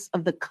because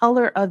of the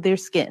color of their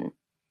skin.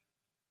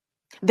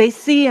 They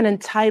see an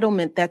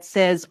entitlement that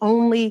says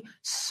only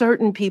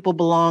certain people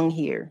belong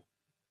here,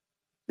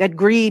 that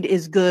greed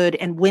is good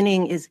and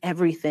winning is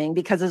everything,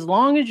 because as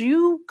long as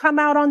you come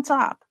out on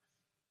top,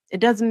 it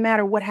doesn't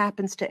matter what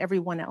happens to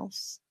everyone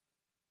else.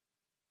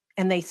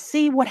 And they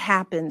see what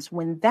happens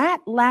when that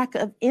lack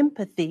of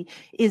empathy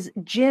is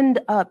ginned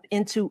up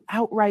into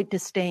outright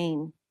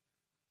disdain.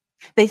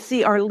 They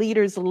see our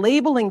leaders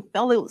labeling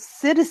fellow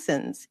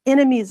citizens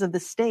enemies of the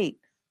state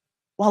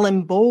while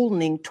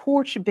emboldening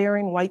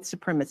torch-bearing white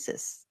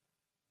supremacists.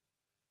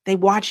 They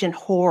watch in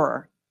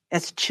horror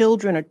as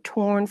children are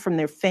torn from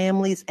their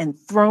families and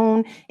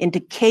thrown into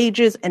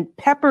cages, and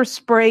pepper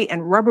spray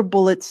and rubber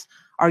bullets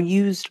are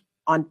used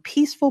on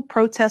peaceful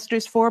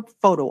protesters for a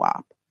photo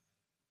op.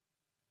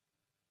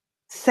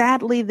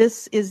 Sadly,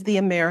 this is the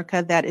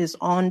America that is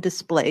on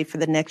display for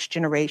the next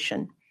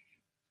generation.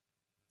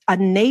 A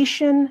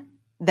nation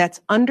that's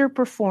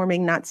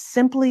underperforming not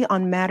simply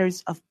on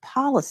matters of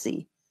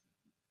policy,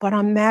 but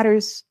on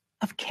matters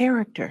of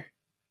character.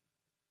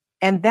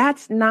 And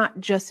that's not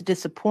just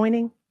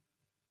disappointing,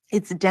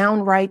 it's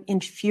downright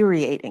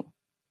infuriating.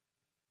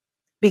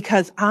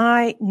 Because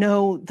I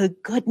know the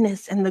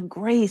goodness and the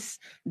grace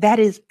that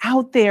is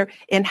out there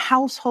in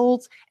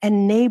households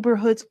and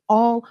neighborhoods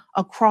all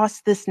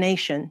across this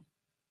nation.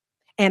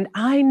 And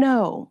I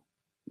know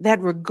that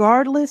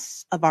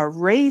regardless of our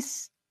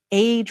race,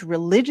 age,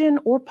 religion,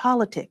 or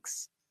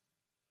politics,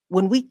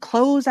 when we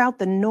close out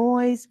the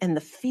noise and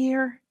the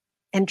fear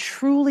and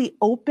truly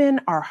open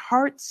our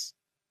hearts,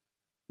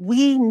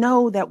 we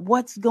know that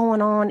what's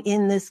going on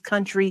in this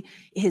country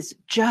is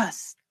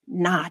just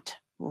not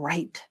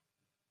right.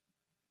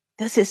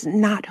 This is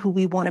not who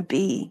we want to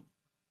be.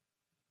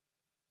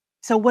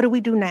 So what do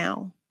we do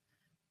now?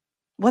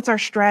 What's our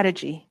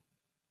strategy?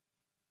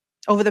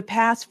 Over the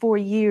past 4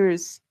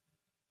 years,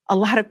 a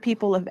lot of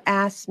people have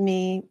asked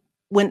me,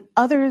 when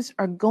others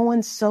are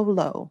going so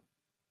low,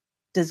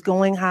 does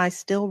going high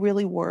still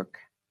really work?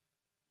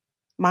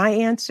 My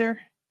answer,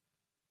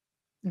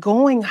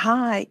 going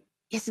high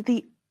is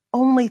the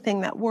only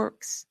thing that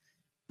works.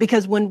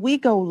 Because when we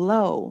go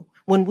low,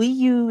 when we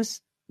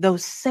use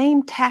those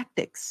same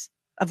tactics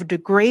of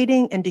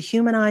degrading and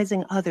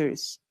dehumanizing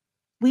others,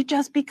 we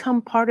just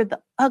become part of the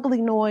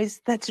ugly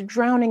noise that's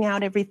drowning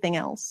out everything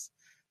else.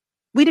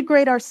 We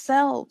degrade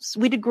ourselves.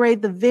 We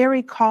degrade the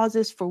very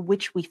causes for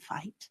which we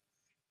fight.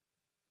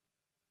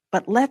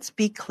 But let's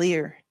be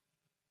clear.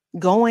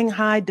 Going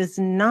high does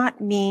not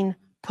mean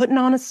putting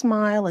on a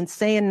smile and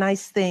saying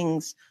nice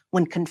things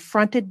when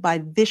confronted by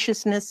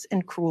viciousness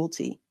and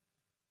cruelty.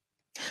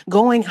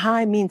 Going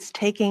high means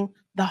taking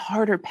the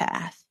harder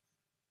path.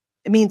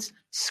 It means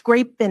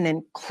scraping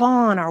and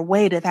clawing our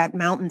way to that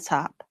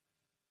mountaintop.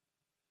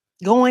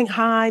 Going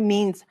high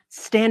means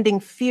standing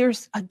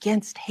fierce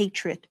against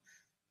hatred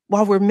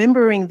while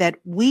remembering that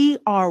we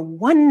are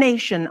one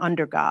nation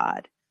under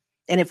God.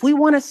 And if we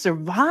want to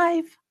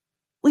survive,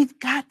 we've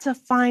got to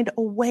find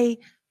a way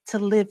to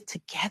live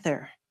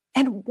together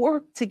and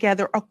work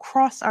together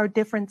across our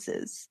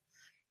differences.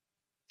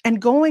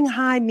 And going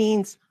high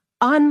means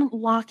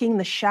unlocking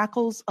the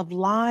shackles of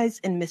lies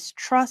and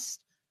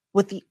mistrust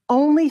with the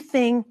only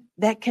thing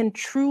that can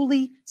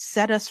truly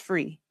set us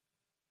free,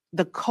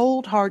 the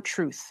cold, hard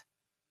truth.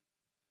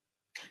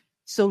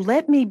 So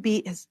let me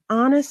be as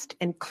honest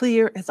and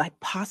clear as I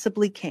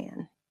possibly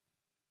can.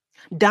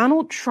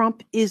 Donald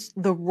Trump is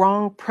the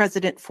wrong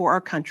president for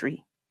our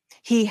country.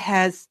 He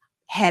has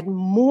had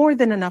more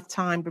than enough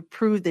time to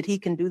prove that he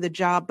can do the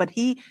job, but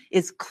he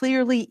is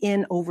clearly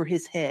in over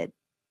his head.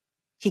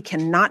 He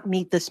cannot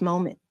meet this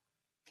moment.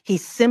 He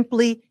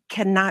simply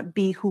cannot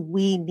be who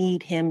we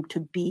need him to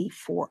be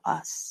for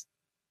us.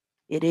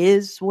 It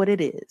is what it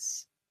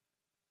is.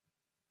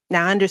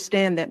 Now, I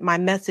understand that my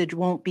message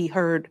won't be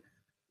heard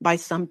by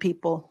some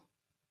people.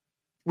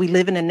 We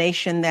live in a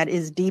nation that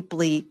is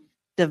deeply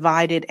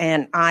divided,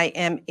 and I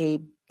am a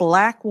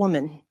Black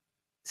woman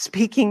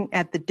speaking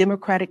at the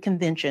Democratic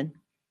Convention.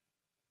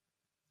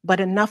 But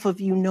enough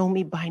of you know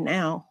me by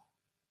now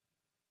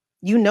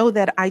You know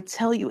that I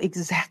tell you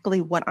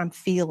exactly what I'm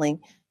feeling.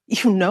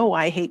 You know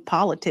I hate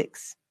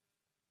politics,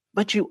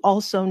 but you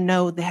also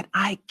know that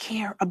I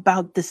care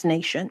about this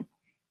nation.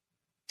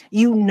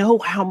 You know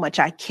how much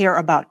I care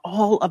about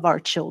all of our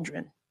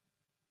children.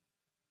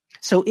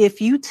 So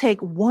if you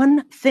take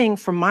one thing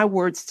from my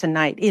words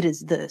tonight, it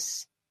is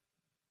this.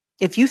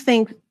 If you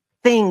think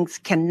things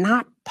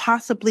cannot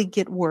possibly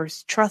get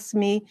worse, trust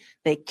me,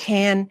 they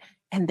can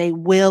and they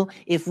will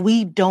if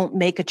we don't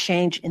make a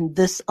change in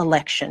this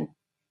election.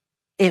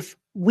 If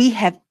we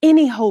have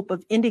any hope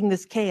of ending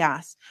this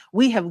chaos,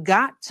 we have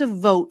got to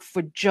vote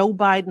for Joe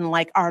Biden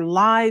like our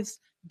lives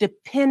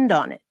depend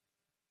on it.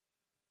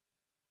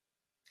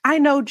 I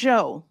know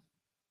Joe.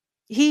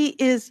 He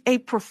is a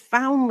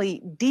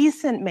profoundly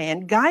decent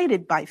man,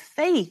 guided by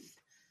faith.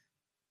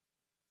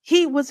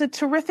 He was a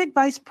terrific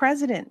vice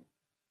president.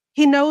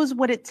 He knows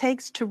what it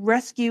takes to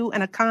rescue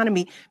an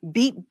economy,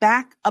 beat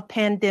back a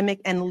pandemic,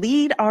 and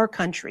lead our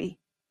country.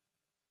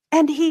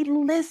 And he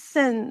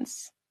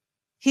listens.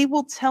 He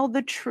will tell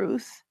the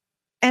truth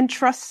and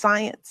trust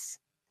science.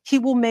 He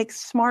will make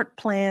smart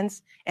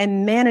plans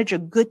and manage a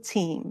good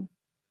team.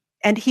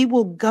 And he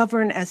will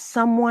govern as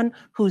someone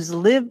who's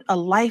lived a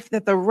life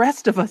that the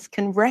rest of us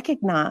can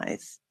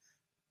recognize.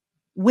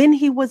 When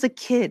he was a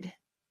kid,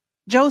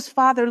 Joe's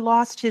father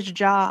lost his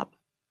job.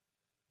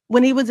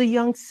 When he was a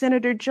young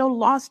senator, Joe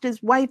lost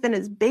his wife and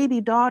his baby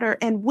daughter.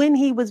 And when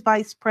he was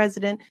vice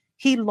president,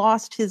 he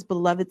lost his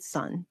beloved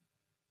son.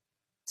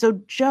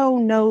 So Joe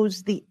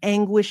knows the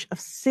anguish of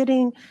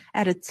sitting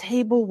at a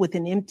table with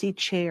an empty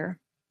chair,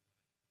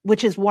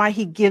 which is why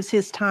he gives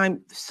his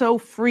time so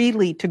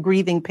freely to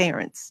grieving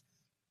parents.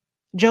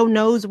 Joe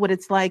knows what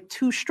it's like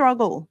to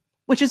struggle,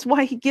 which is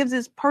why he gives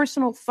his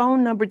personal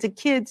phone number to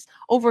kids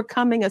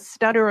overcoming a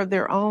stutter of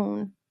their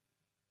own.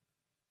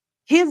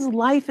 His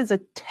life is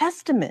a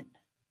testament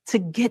to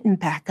getting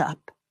back up.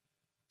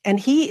 And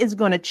he is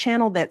going to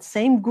channel that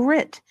same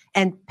grit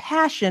and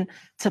passion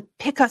to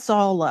pick us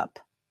all up,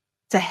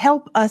 to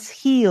help us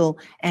heal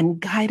and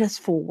guide us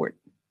forward.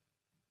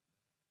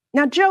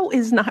 Now, Joe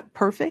is not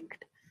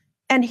perfect,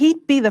 and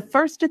he'd be the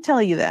first to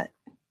tell you that.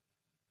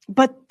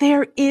 But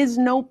there is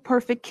no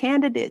perfect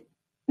candidate,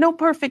 no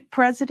perfect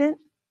president.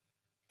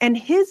 And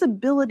his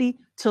ability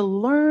to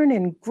learn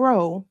and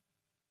grow,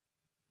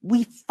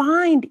 we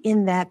find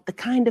in that the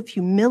kind of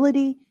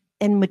humility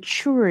and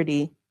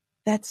maturity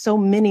that so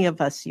many of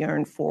us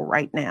yearn for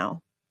right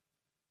now.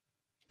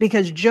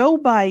 Because Joe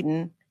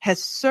Biden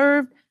has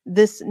served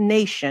this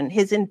nation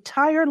his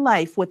entire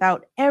life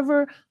without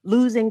ever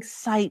losing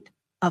sight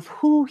of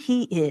who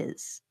he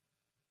is.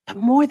 But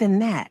more than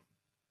that,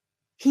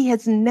 he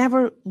has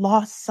never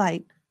lost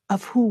sight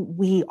of who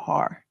we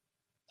are,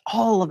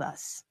 all of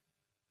us.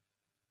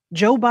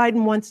 Joe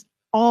Biden wants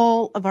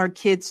all of our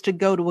kids to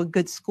go to a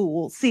good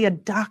school, see a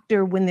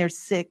doctor when they're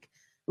sick,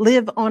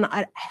 live on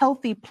a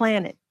healthy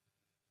planet.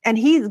 And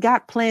he's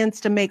got plans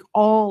to make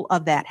all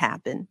of that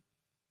happen.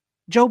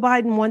 Joe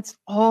Biden wants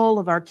all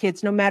of our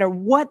kids, no matter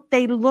what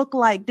they look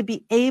like, to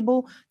be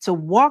able to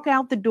walk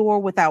out the door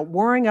without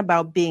worrying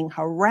about being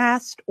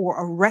harassed or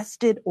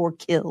arrested or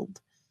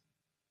killed.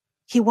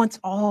 He wants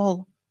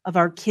all of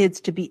our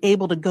kids to be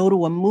able to go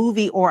to a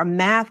movie or a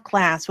math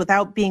class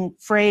without being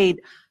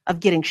afraid of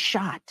getting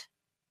shot.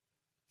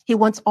 He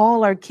wants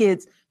all our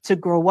kids to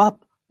grow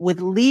up with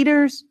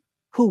leaders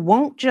who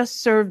won't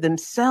just serve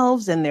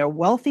themselves and their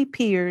wealthy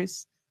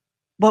peers,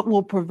 but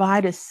will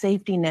provide a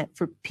safety net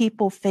for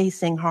people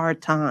facing hard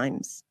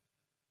times.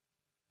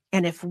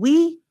 And if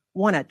we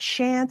want a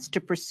chance to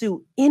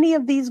pursue any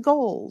of these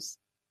goals,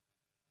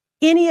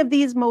 any of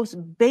these most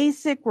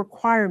basic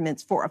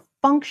requirements for a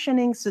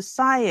functioning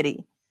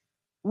society,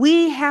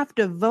 we have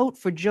to vote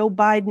for Joe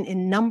Biden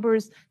in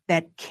numbers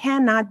that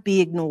cannot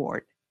be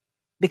ignored.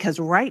 Because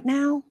right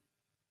now,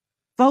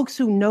 folks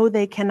who know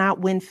they cannot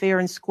win fair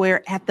and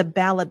square at the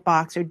ballot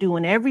box are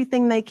doing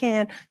everything they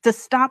can to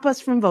stop us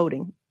from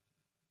voting.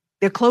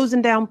 They're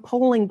closing down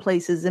polling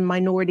places in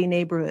minority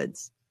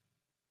neighborhoods.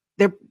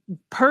 They're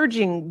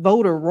purging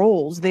voter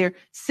rolls. They're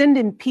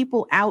sending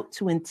people out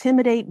to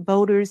intimidate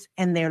voters,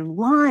 and they're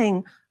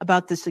lying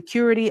about the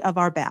security of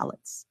our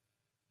ballots.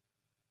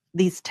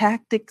 These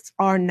tactics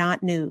are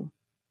not new.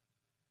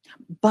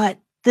 But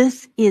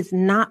this is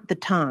not the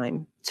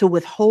time to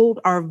withhold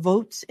our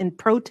votes in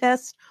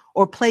protest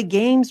or play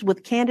games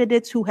with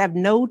candidates who have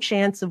no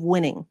chance of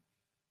winning.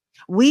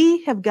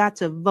 We have got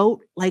to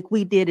vote like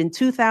we did in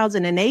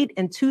 2008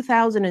 and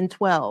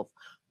 2012.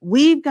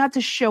 We've got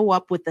to show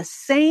up with the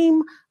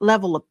same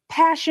level of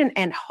passion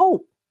and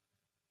hope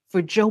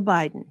for Joe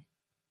Biden.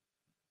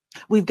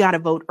 We've got to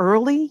vote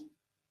early,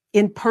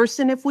 in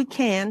person if we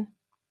can.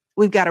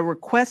 We've got to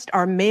request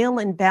our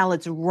mail-in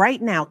ballots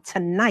right now,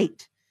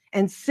 tonight,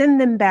 and send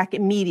them back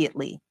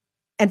immediately.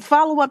 And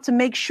follow up to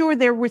make sure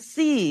they're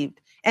received.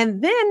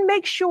 And then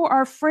make sure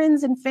our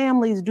friends and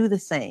families do the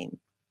same.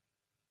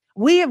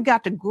 We have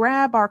got to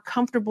grab our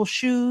comfortable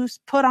shoes,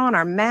 put on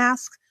our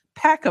masks,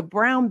 pack a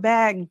brown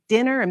bag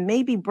dinner, and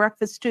maybe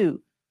breakfast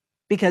too,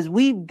 because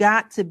we've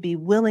got to be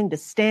willing to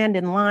stand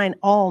in line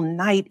all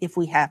night if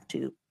we have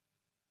to.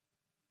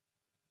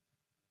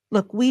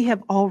 Look, we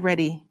have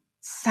already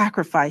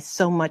sacrificed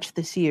so much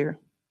this year.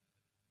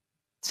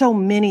 So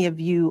many of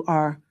you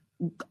are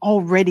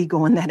already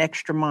going that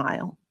extra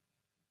mile.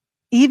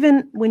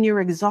 Even when you're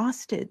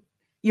exhausted,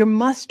 you're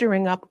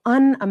mustering up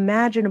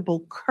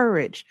unimaginable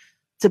courage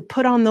to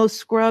put on those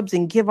scrubs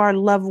and give our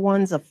loved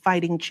ones a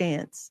fighting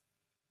chance.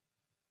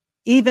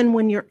 Even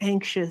when you're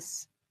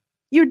anxious,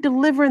 you're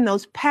delivering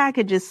those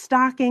packages,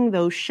 stocking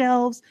those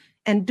shelves,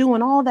 and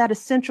doing all that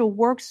essential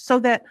work so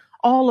that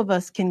all of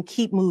us can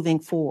keep moving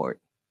forward.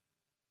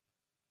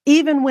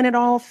 Even when it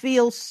all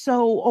feels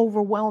so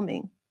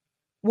overwhelming,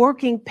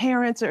 working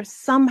parents are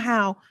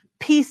somehow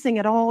piecing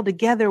it all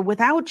together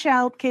without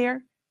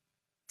childcare.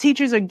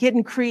 Teachers are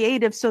getting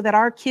creative so that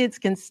our kids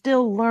can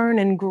still learn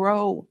and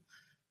grow.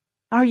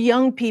 Our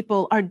young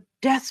people are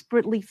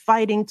desperately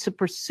fighting to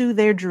pursue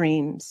their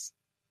dreams.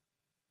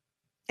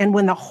 And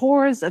when the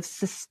horrors of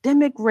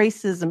systemic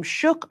racism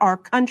shook our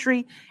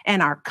country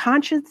and our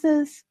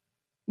consciences,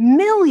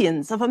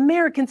 millions of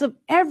Americans of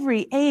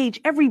every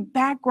age, every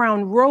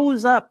background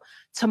rose up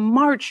to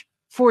march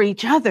for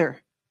each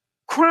other,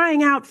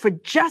 crying out for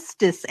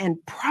justice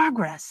and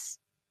progress.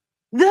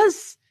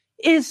 This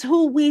is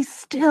who we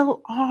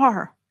still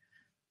are.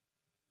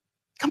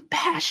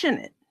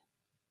 Compassionate,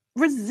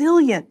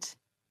 resilient,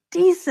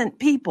 decent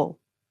people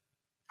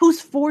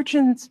whose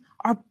fortunes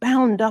are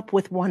bound up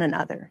with one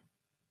another.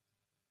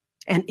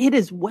 And it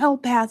is well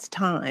past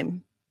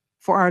time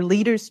for our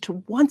leaders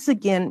to once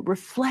again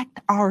reflect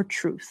our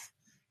truth.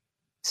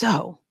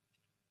 So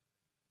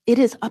it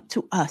is up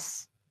to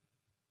us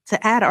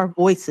to add our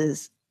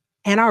voices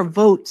and our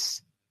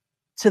votes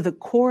to the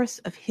chorus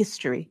of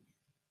history,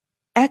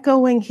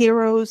 echoing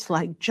heroes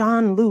like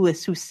John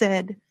Lewis, who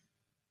said,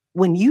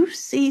 "When you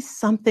see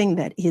something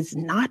that is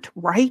not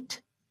right,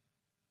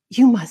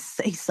 you must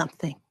say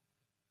something.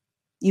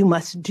 You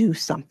must do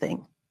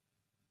something."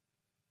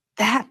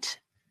 That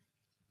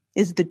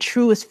is the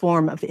truest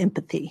form of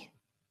empathy.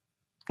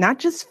 Not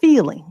just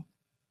feeling,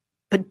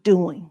 but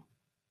doing.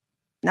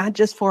 Not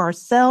just for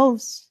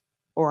ourselves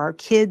or our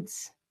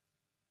kids,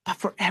 but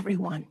for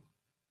everyone,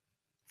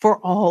 for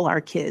all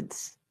our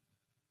kids.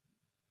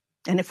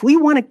 And if we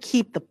want to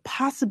keep the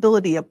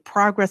possibility of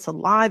progress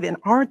alive in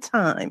our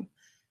time,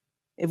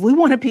 if we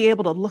want to be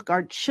able to look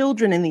our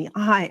children in the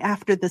eye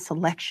after this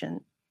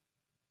election,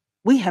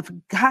 we have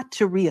got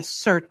to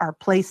reassert our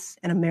place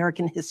in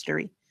American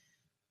history.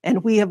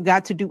 And we have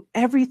got to do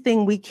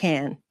everything we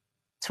can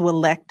to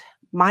elect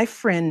my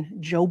friend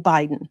Joe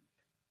Biden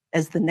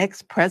as the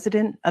next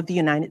president of the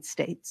United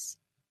States.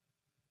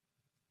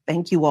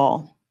 Thank you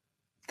all.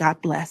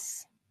 God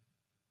bless.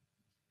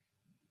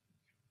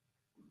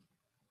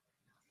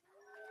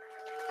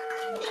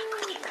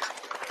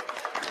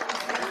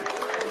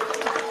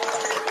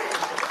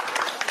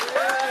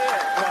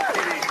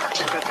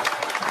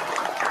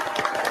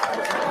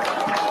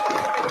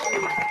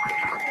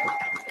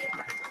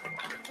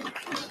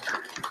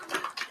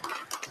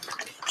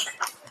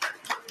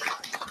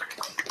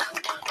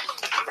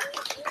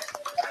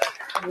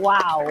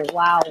 Wow,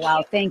 wow,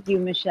 wow. Thank you,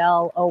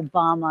 Michelle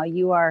Obama.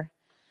 You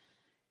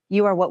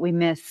are what we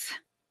miss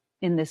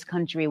in this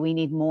country. We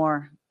need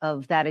more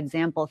of that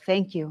example.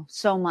 Thank you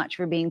so much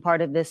for being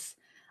part of this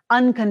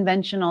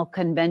unconventional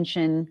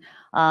convention.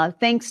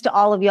 Thanks to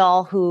all of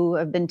y'all who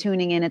have been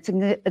tuning in.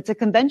 It's a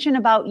convention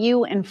about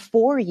you and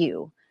for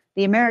you,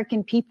 the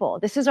American people.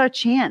 This is our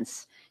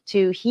chance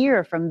to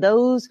hear from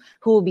those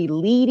who will be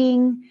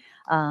leading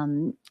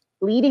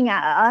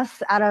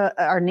us out of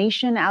our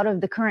nation, out of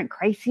the current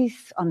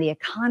crises on the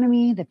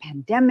economy, the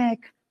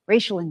pandemic,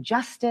 racial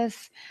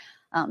injustice,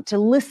 to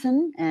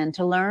listen and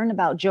to learn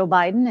about Joe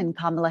Biden and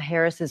Kamala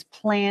Harris's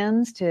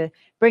plans to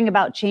bring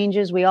about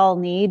changes we all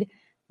need.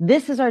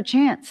 This is our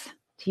chance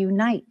to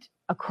unite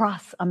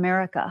across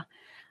America.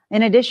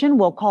 In addition,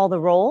 we'll call the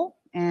roll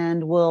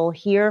and we'll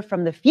hear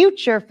from the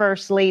future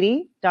First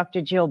Lady,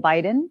 Dr. Jill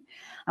Biden.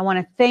 I want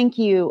to thank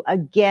you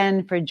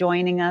again for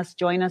joining us.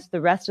 Join us the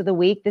rest of the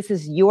week. This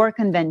is your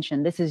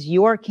convention. This is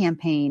your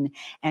campaign.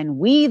 And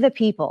we, the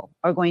people,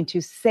 are going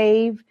to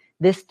save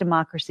this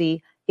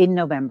democracy in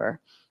November.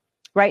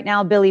 Right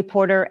now, Billy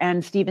Porter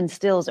and Stephen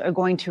Stills are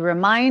going to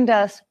remind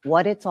us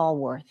what it's all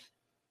worth.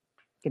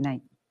 Good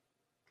night.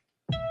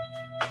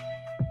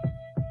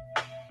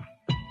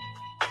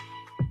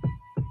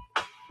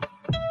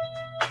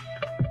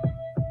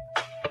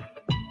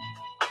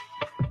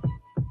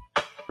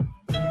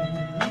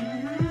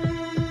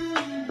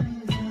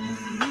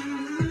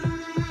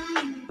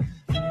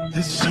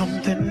 There's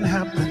something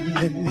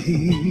happening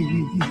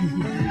here.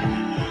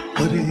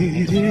 What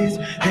it is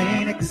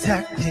ain't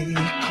exactly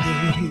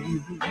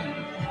clear.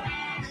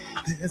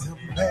 There's a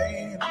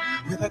man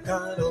with a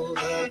gun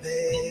over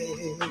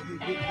there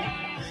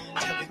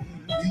telling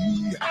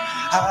me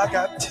I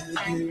got to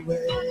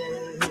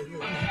beware.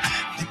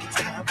 Think it's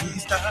time we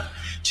stop.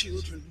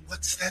 Children,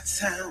 what's that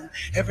sound?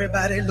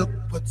 Everybody look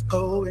what's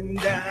going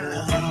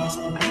down.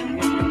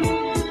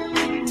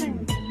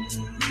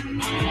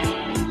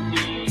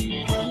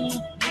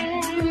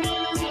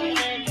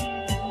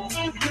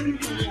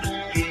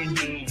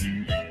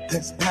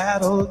 There's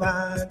battle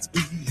lines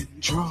being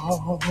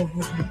drawn.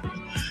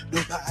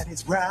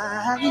 Nobody's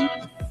right,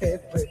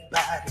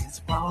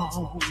 everybody's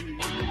wrong.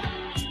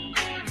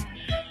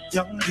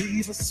 Young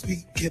people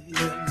speaking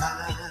their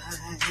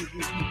mind,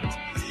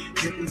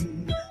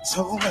 getting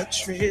so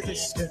much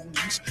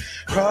resistance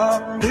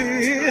from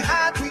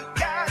behind. We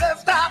gotta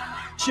stop.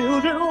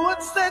 Children,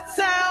 what's that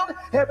sound?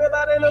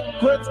 Everybody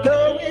look what's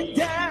going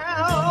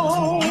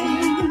down.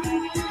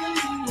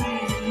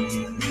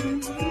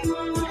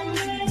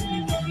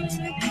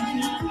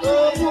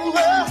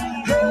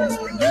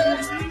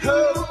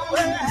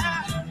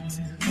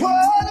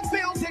 What a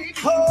building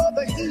for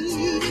the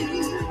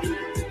heat.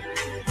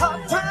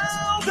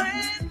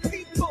 1,000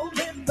 people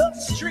in the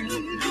street,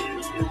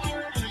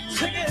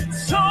 singing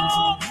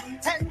songs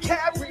and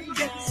carrying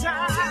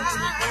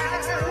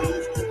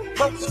signs.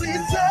 Folks, we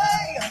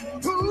say,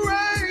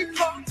 hooray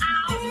for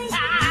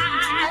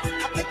outside.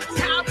 I think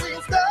it's time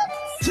we stop.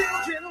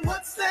 Children,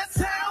 what's that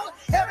sound?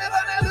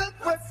 Everybody look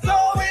what's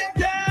going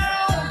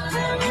down.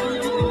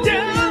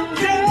 Down,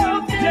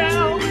 down,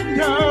 down,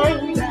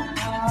 down,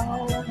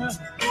 down.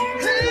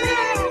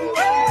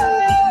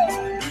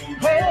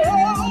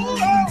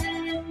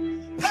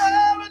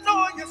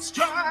 Paranoia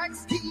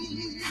strikes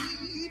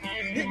deep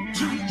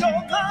into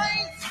your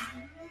life.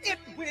 It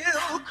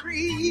will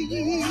creep.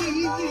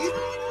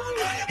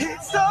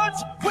 It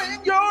starts when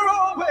you're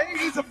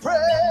always afraid.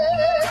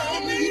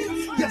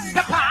 You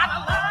step out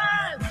of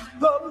line,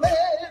 the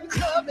men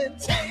come and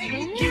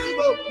take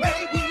you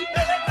away. We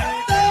better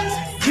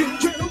stop.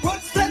 Children,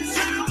 what's that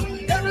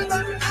sound?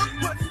 Everybody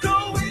look what's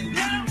going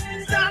down.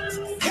 Stop,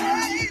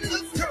 hey,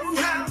 look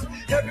around.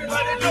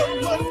 Everybody know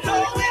what's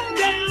going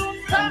down.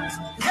 Stop,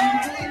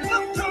 hey,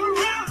 look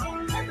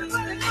around.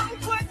 Everybody know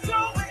what's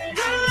going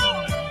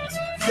down.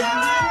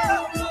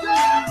 Stop,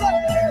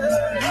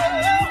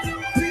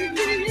 we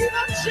need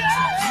a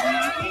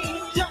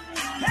change.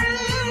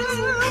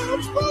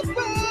 Help,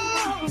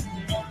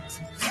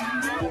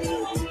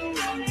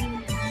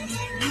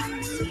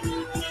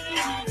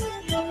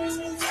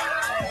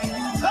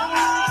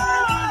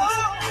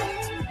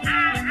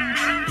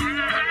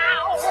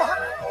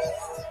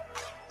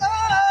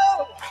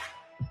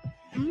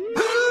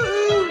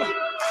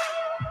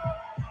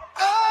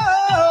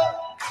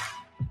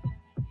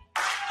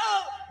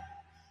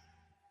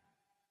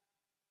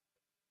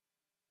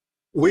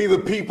 We the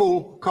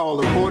people call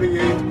the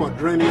 48th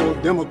Quadrennial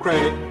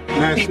Democratic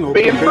National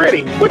Being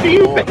Convention. pretty. What do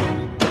you think?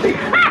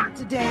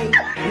 Today,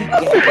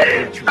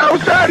 I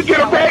was trying to get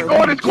him back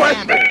on his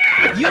question.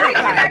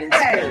 unified in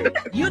spirit,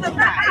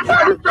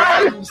 unified in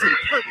values and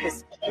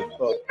purpose.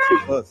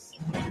 To us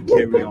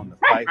carry on the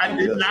fight. I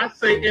did not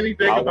say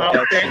anything Our about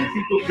fat actions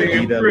people being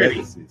lead our pretty.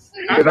 legacies.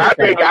 Because I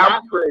think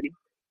I'm pretty.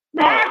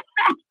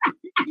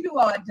 You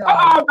are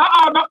dumb.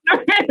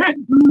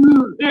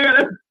 No.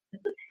 Yeah,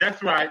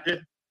 that's right.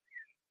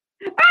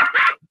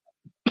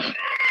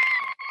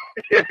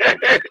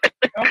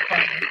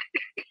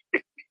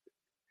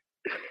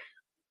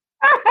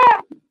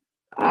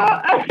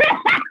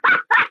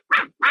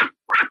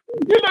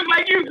 You look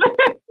like you.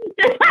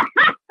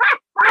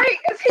 Wait,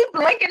 is he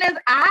blinking his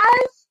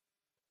eyes?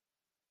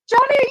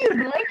 Johnny, are you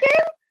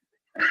blinking?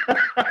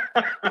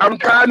 I'm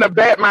trying to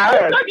bat my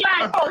eyes. Look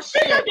like, oh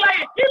shit. He look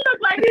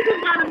like he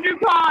just got a new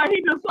car.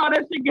 He just saw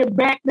that shit get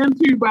backed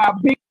into by a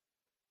big